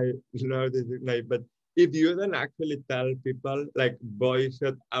 and I know this is like, but if you don't actually tell people, like voice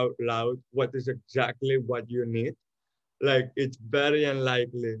it out loud, what is exactly what you need, like it's very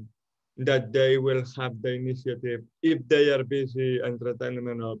unlikely that they will have the initiative if they are busy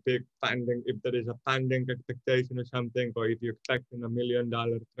entertainment or big funding, if there is a funding expectation or something, or if you're expecting $1 million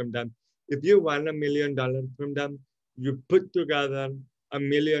from them. If you want $1 million from them, you put together $1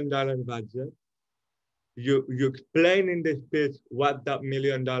 million budget. You explain in this speech what that $1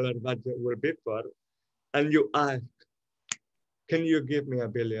 million budget will be for, and you ask, can you give me a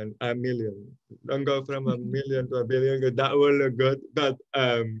million? Don't go from a million to a billion, because that will look good, but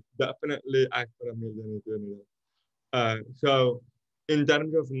definitely ask for $1 million if you need it. So in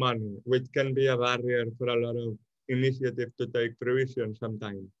terms of money, which can be a barrier for a lot of initiatives to take fruition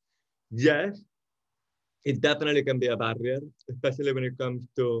sometimes, yes, it definitely can be a barrier, especially when it comes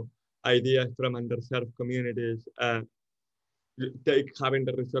to ideas from underserved communities, having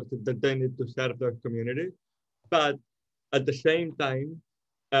the resources that they need to serve those communities. But at the same time,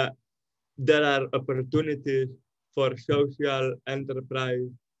 uh, there are opportunities for social enterprise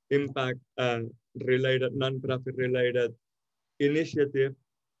impact related, nonprofit related initiatives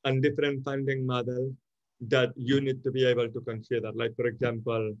and different funding models that you need to be able to consider. Like, for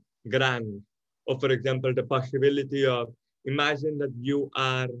example, grants, or for example, the possibility of imagine that you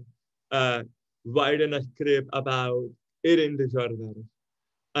are writing a script about eating disorders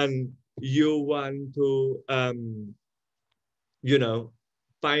and you want to you know,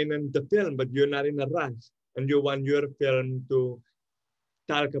 finance the film, but you're not in a rush, and you want your film to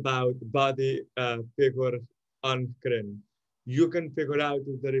talk about body figures on screen. You can figure out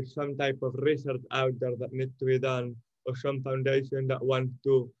if there is some type of research out there that needs to be done, or some foundation that wants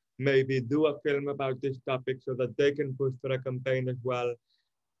to maybe do a film about this topic so that they can push for a campaign as well.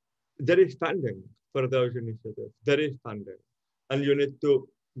 There is funding for those initiatives. There is funding. And you need to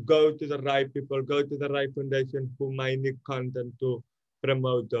go to the right people, go to the right foundation who might need content to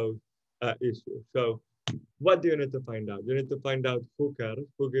promote those issues. So what do you need to find out? You need to find out who cares,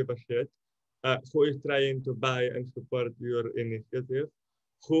 who gives a shit, who is trying to buy and support your initiative,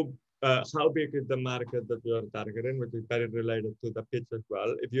 how big is the market that you're targeting, which is very related to the pitch as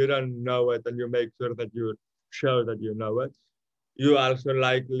well. If you don't know it and you make sure that you show that you know it, you also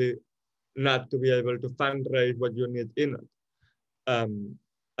likely not to be able to fundraise what you need in it.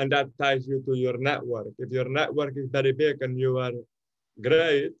 And that ties you to your network. If your network is very big and you are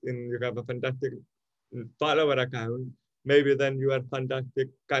great and you have a fantastic follower account, maybe then you are fantastic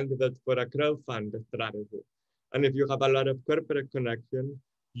candidate for a crowdfund strategy. And if you have a lot of corporate connection,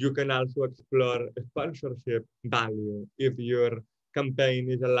 you can also explore sponsorship value if your campaign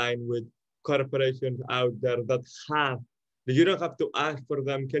is aligned with corporations out there that have, you don't have to ask for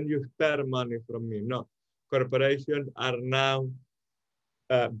them, can you spare money from me? No, corporations are now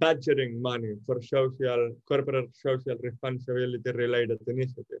budgeting money for corporate social responsibility related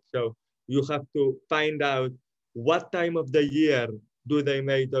initiatives. So you have to find out what time of the year do they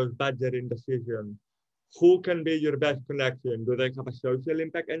make those budgeting decisions? Who can be your best connection? Do they have a social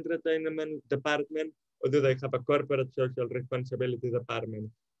impact entertainment department, or do they have a corporate social responsibility department?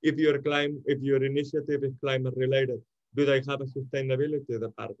 If your initiative is climate related, do they have a sustainability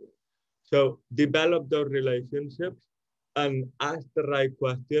department? So develop those relationships and ask the right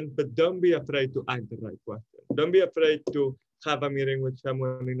question, but don't be afraid to ask the right question. Don't be afraid to have a meeting with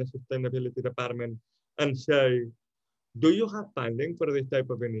someone in a sustainability department and say, do you have funding for this type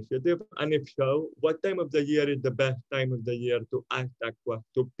of initiative? And if so, what time of the year is the best time of the year to ask that question,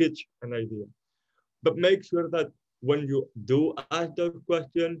 to pitch an idea? But make sure that when you do ask those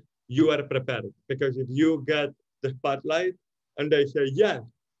questions, you are prepared. Because if you get the spotlight and they say, yeah,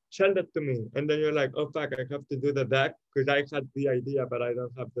 send it to me. And then you're like, oh, fuck, I have to do the deck because I had the idea, but I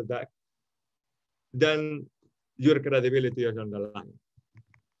don't have the deck. Then your credibility is on the line.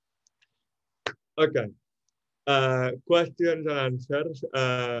 Okay. Questions and answers.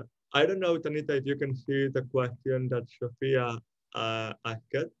 I don't know, Tanita, if you can see the question that Sophia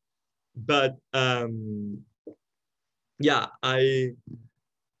asked, but yeah,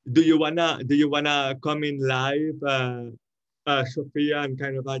 do you wanna come in live, Sophia, and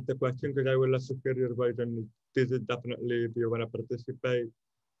kind of ask the question, because I will love to hear your voice, and this is definitely, if you wanna participate,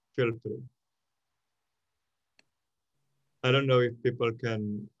 feel free. I don't know if people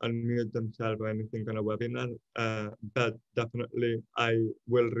can unmute themselves or anything on a webinar, but definitely I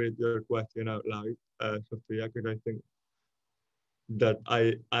will read your question out loud, Sophia, because I think that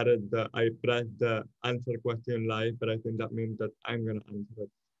I pressed the answer question live, but I think that means that I'm gonna answer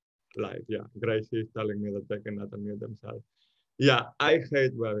it live. Yeah, Gracie is telling me that they cannot unmute themselves. Yeah, I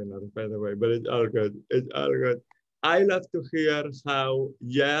hate webinars, by the way, but it's all good. It's all good. I love to hear how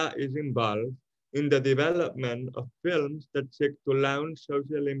YEA is involved in the development of films that seek to launch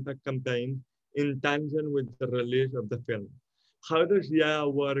social impact campaigns in tandem with the release of the film. How does YEA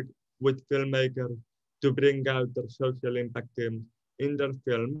work with filmmakers to bring out their social impact themes in their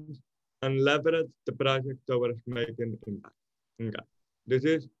films and leverage the project towards making impact? Okay. This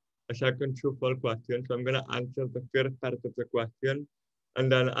is a second two-fold question. So I'm going to answer the first part of the question, and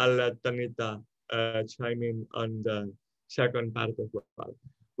then I'll let Tanita chime in on the second part as well.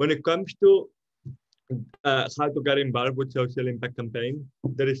 When it comes to how to get involved with social impact campaign,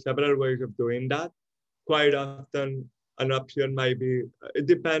 there is several ways of doing that. Quite often, an option might be, it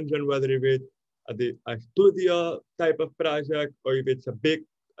depends on whether it's a studio type of project, or if it's a big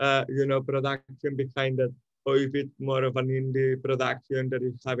production behind it, or if it's more of an indie production that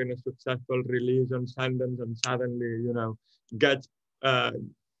is having a successful release on Sundance and suddenly, gets a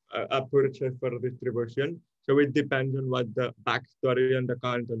purchase for distribution. So it depends on what the backstory and the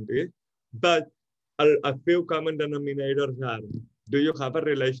content is. But a few common denominators are, do you have a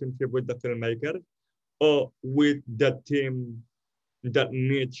relationship with the filmmaker or with the team that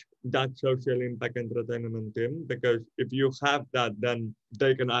niche, that social impact entertainment team? Because if you have that, then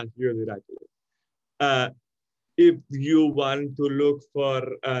they can ask you directly. If you want to look for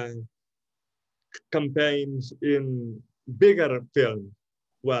campaigns in bigger films,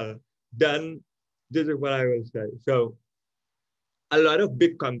 well, then this is what I will say. So a lot of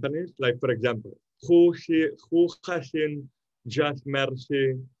big companies, like for example, who has seen Just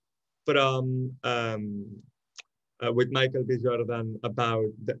Mercy from with Michael B. Jordan about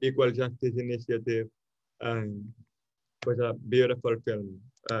the Equal Justice Initiative? Was a beautiful film,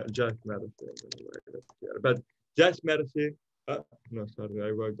 Just Mercy. But Just Mercy, no, sorry,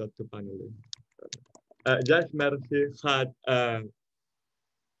 I wrote that too finally. Just Mercy had,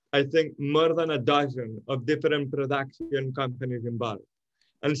 I think, more than a dozen of different production companies involved.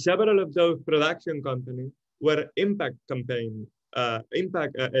 And several of those production companies were impact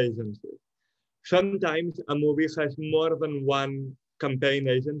agencies. Sometimes a movie has more than one campaign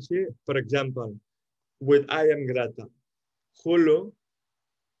agency. For example, with I Am Greta, Hulu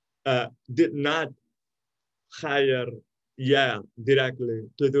did not hire YEA directly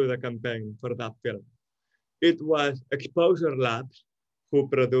to do the campaign for that film. It was Exposure Labs who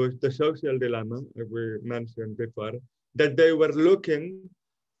produced The Social Dilemma, as we mentioned before, that they were looking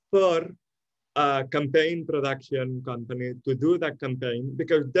for a campaign production company to do that campaign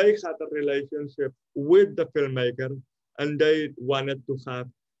because they had a relationship with the filmmaker and they wanted to have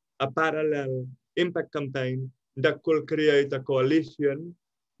a parallel impact campaign that could create a coalition,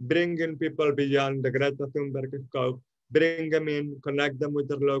 bringing people beyond the Greta Thunberg scope, bring them in, connect them with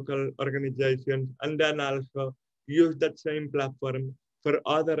their local organizations, and then also use that same platform for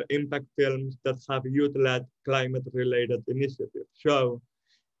other impact films that have youth-led climate-related initiatives. So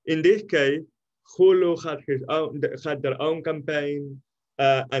in this case, Hulu had their own campaign,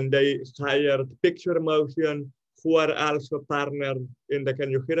 and they hired Picture Motion, who are also partners in the Can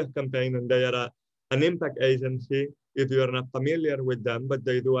You Hear Us campaign, and they are an impact agency. If you are not familiar with them, but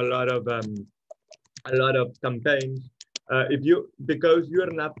they do a lot of campaigns. Because you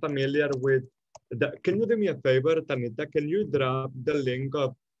are not familiar with can you do me a favor, Tanita? Can you drop the link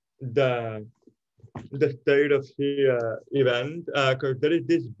of the State of the event? Because there is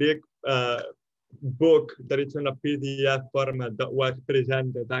this big book that is in a PDF format that was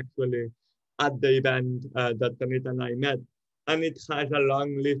presented actually at the event that Tanita and I met. And it has a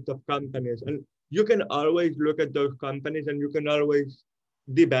long list of companies. And you can always look at those companies and you can always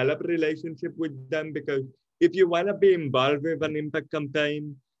develop relationship with them, because if you want to be involved with an impact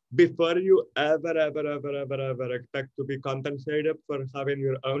campaign, before you ever expect to be compensated for having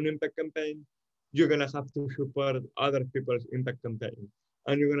your own impact campaign, you're going to have to support other people's impact campaign.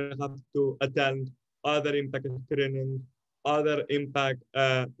 And you're going to have to attend other impact screenings, other impact,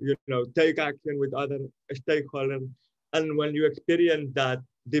 take action with other stakeholders. And when you experience that,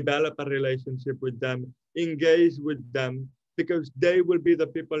 develop a relationship with them, engage with them, because they will be the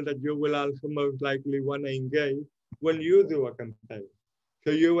people that you will also most likely want to engage when you do a campaign.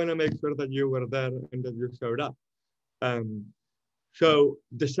 So you want to make sure that you were there and that you showed up. Um, so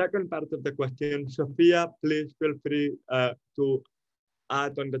the second part of the question, Sophia, please feel free to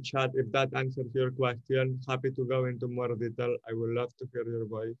add on the chat if that answers your question. Happy to go into more detail. I would love to hear your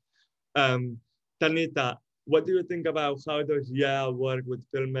voice. Tanita, what do you think about how does YEA work with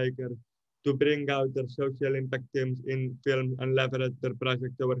filmmakers to bring out their social impact teams in film and leverage their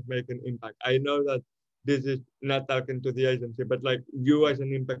project towards making impact? I know that this is not talking to the agency, but like you as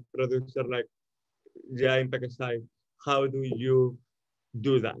an impact producer, like YEA Impact aside, how do you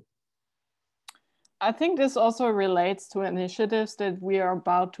do that? I think this also relates to initiatives that we are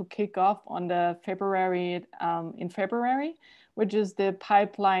about to kick off on the in February, which is the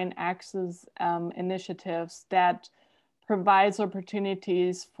pipeline access initiatives that provides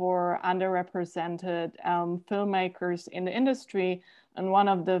opportunities for underrepresented filmmakers in the industry. And one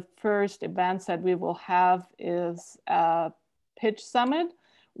of the first events that we will have is a pitch summit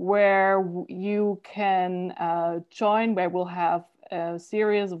where you can join, where we'll have a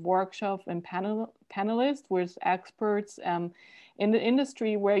series of workshops and panelists with experts in the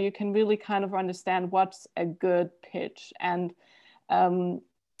industry, where you can really kind of understand what's a good pitch. And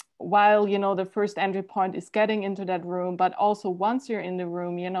while, the first entry point is getting into that room, but also once you're in the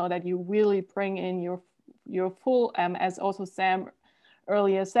room, that you really bring in your full, as also Sam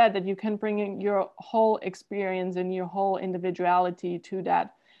earlier said, that you can bring in your whole experience and your whole individuality to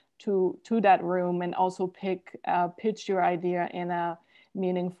that room, and also pitch your idea in a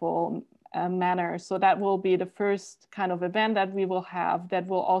meaningful manner. So that will be the first kind of event that we will have, that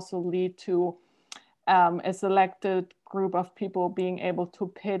will also lead to a selected group of people being able to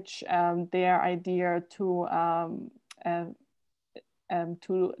pitch their idea to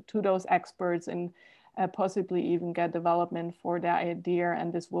those experts, and possibly even get development for their idea.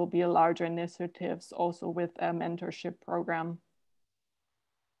 And this will be a larger initiative also with a mentorship program.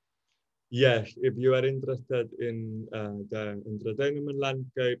 Yes, if you are interested in the entertainment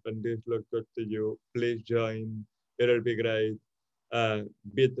landscape and this looks good to you, please join. It'll be great.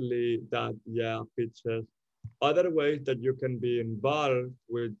 bit.ly/YEA pitches. Other ways that you can be involved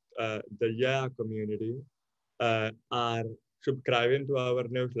with the YEA community are subscribing to our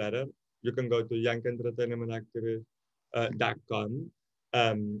newsletter. You can go to youngentertainmentactivist.com.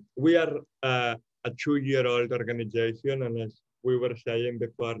 We are a 2-year-old organization, and as we were saying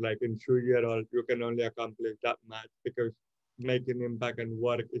before, like in 2-year-old, you can only accomplish that much because making impact and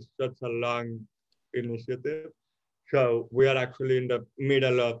work is such a long initiative. So we are actually in the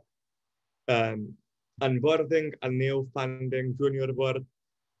middle of onboarding a new funding junior board,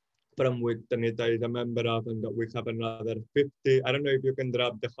 from which Tanita is a member of, and that we have another 50. I don't know if you can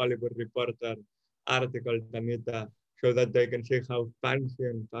drop the Hollywood Reporter article, Tanita, so that they can see how fancy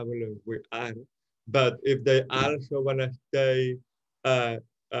and fabulous we are. But if they also want to stay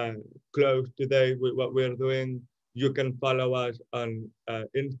close today with what we're doing, you can follow us on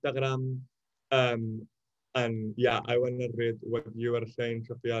Instagram. And yeah, I want to read what you were saying,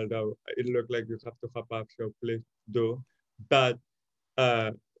 Sophia, although it looked like you have to hop up, so please do. But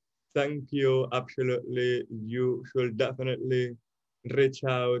thank you, absolutely. You should definitely reach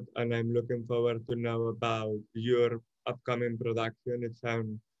out, and I'm looking forward to know about your upcoming production. It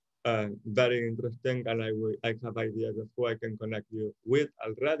sounds very interesting, and I have ideas of who I can connect you with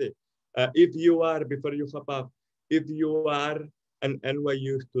already. If you are, before you hop up, if you are an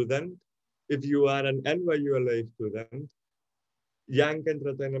NYU student, if you are an NYU LA student, Young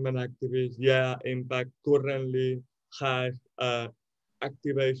Entertainment Activist, YEA Impact currently has a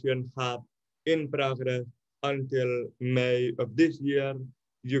activation hub in progress until May of this year.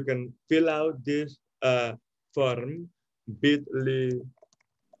 You can fill out this form, bit.ly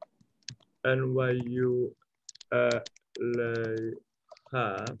NYU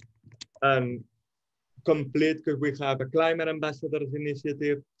hub, and complete, because we have a climate ambassadors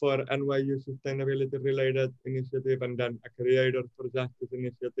initiative for NYU sustainability related initiative, and then a creator for justice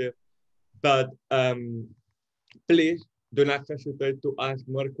initiative. But please do not hesitate to ask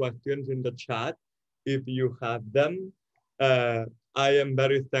more questions in the chat if you have them. I am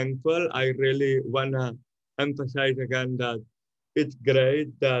very thankful. I really want to emphasize again that it's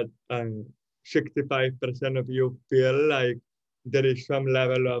great that 65% of you feel like there is some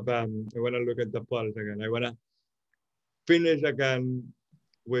level of, I want to look at the polls again. I want to finish again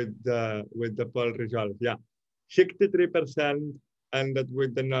with the poll results. Yeah, 63% ended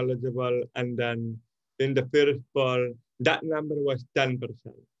with the knowledgeable, and then in the first poll, that number was 10%.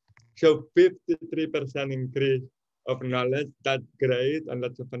 So 53% increase of knowledge. That's great, and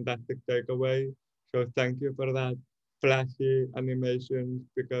that's a fantastic takeaway. So thank you for that. Flashy animations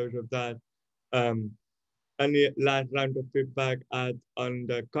because of that. Any last round of feedback on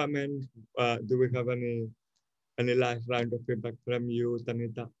the comments? Do we have any last round of feedback from you,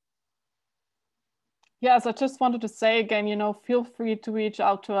 Tanita? Yes, I just wanted to say again, feel free to reach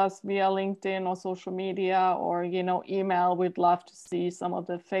out to us via LinkedIn or social media or, email. We'd love to see some of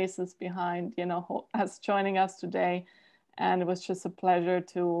the faces behind, us joining us today. And it was just a pleasure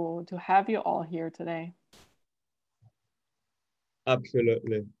to have you all here today.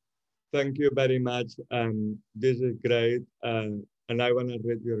 Absolutely. Thank you very much. This is great. And I want to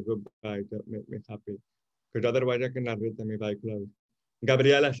read your goodbye to make me happy. Because otherwise I cannot read them if I close.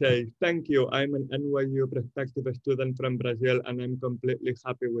 Gabriela says, thank you. I'm an NYU prospective student from Brazil and I'm completely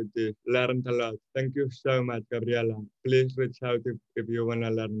happy with this. Learned a lot. Thank you so much, Gabriela. Please reach out if you want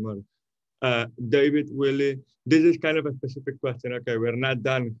to learn more. David Willie, this is kind of a specific question. Okay, we're not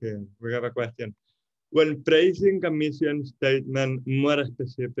done here. We have a question. When praising a mission statement, more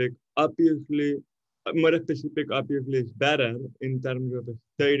specific obviously is better in terms of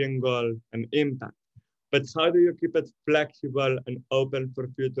stating goals and impact. But how do you keep it flexible and open for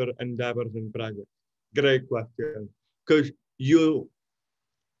future endeavors and projects? Great question. Because you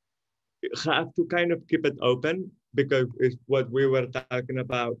have to kind of keep it open because it's what we were talking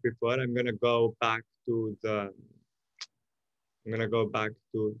about before. I'm going to go back to the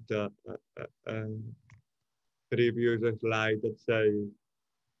previous slide that says,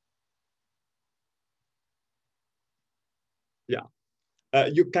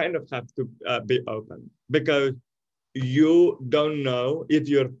 you kind of have to be open because you don't know if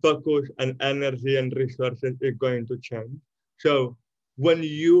your focus and energy and resources is going to change. So when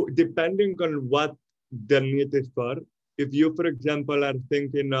you, depending on what the need is for, if you, for example, are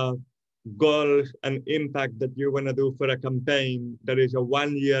thinking of goals and impact that you want to do for a campaign that is a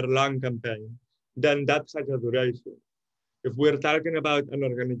 1 year long campaign, then that's such a duration. If we're talking about an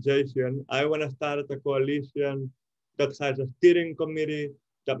organization, I want to start a coalition that has a steering committee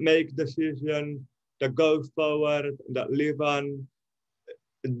that makes decisions, that goes forward, that live on.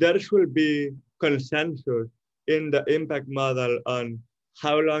 There should be consensus in the impact model on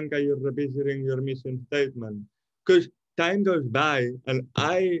how long are you revisiting your mission statement. Because time goes by, and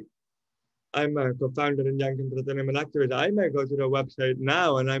I'm a co-founder in Young Entertainment Activist. I may go to the website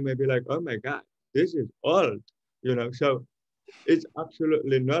now and I may be like, oh my God, this is old, So it's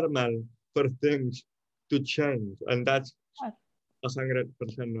absolutely normal for things to change, and that's 100%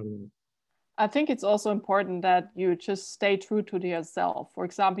 normal. I think it's also important that you just stay true to yourself. For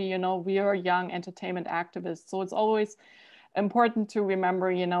example, we are young entertainment activists, so it's always important to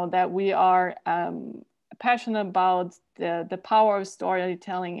remember, that we are passionate about the power of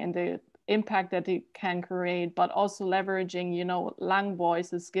storytelling and the impact that it can create, but also leveraging, young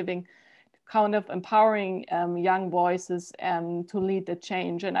voices, giving kind of empowering young voices to lead the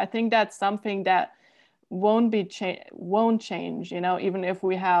change. And I think that's something that won't change, even if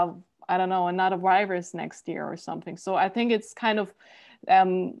we have, I don't know, another virus next year or something. So I think it's kind of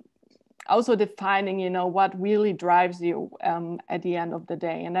also defining, what really drives you at the end of the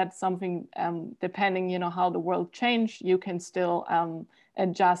day. And that's something, depending, how the world change, you can still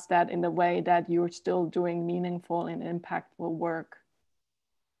adjust that in the way that you're still doing meaningful and impactful work.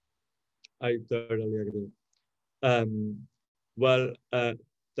 I totally agree. Well,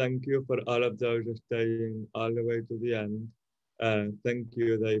 thank you for all of those staying all the way to the end. Thank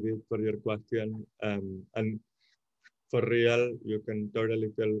you, David, for your question. And for real, you can totally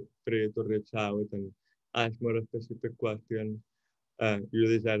feel free to reach out and ask more specific questions. You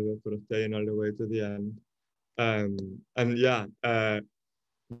deserve it for staying all the way to the end. And yeah,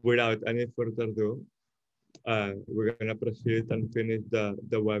 without any further ado, we're gonna proceed and finish the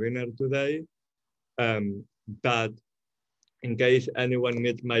webinar today. But in case anyone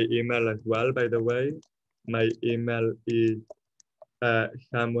needs my email as well, by the way, my email is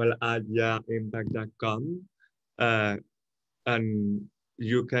samuel@yeaimpact.com. And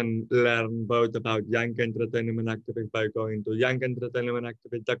you can learn both about Young Entertainment Activist by going to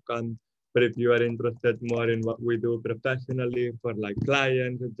youngentertainmentactivist.com. But if you are interested more in what we do professionally for like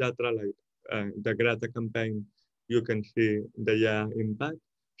clients, etc., like the Greta campaign, you can see the YEA impact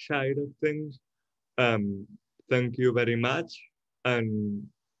side of things. Thank you very much, and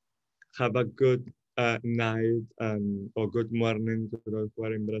have a good night or good morning to those who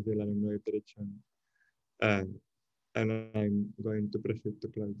are in Brazil. I don't know if it's and I'm going to proceed to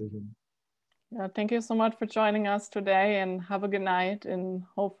close the Zoom. Yeah, thank you so much for joining us today, and have a good night, and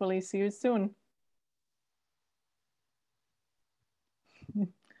hopefully see you soon.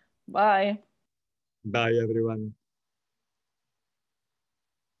 Bye. Bye, everyone.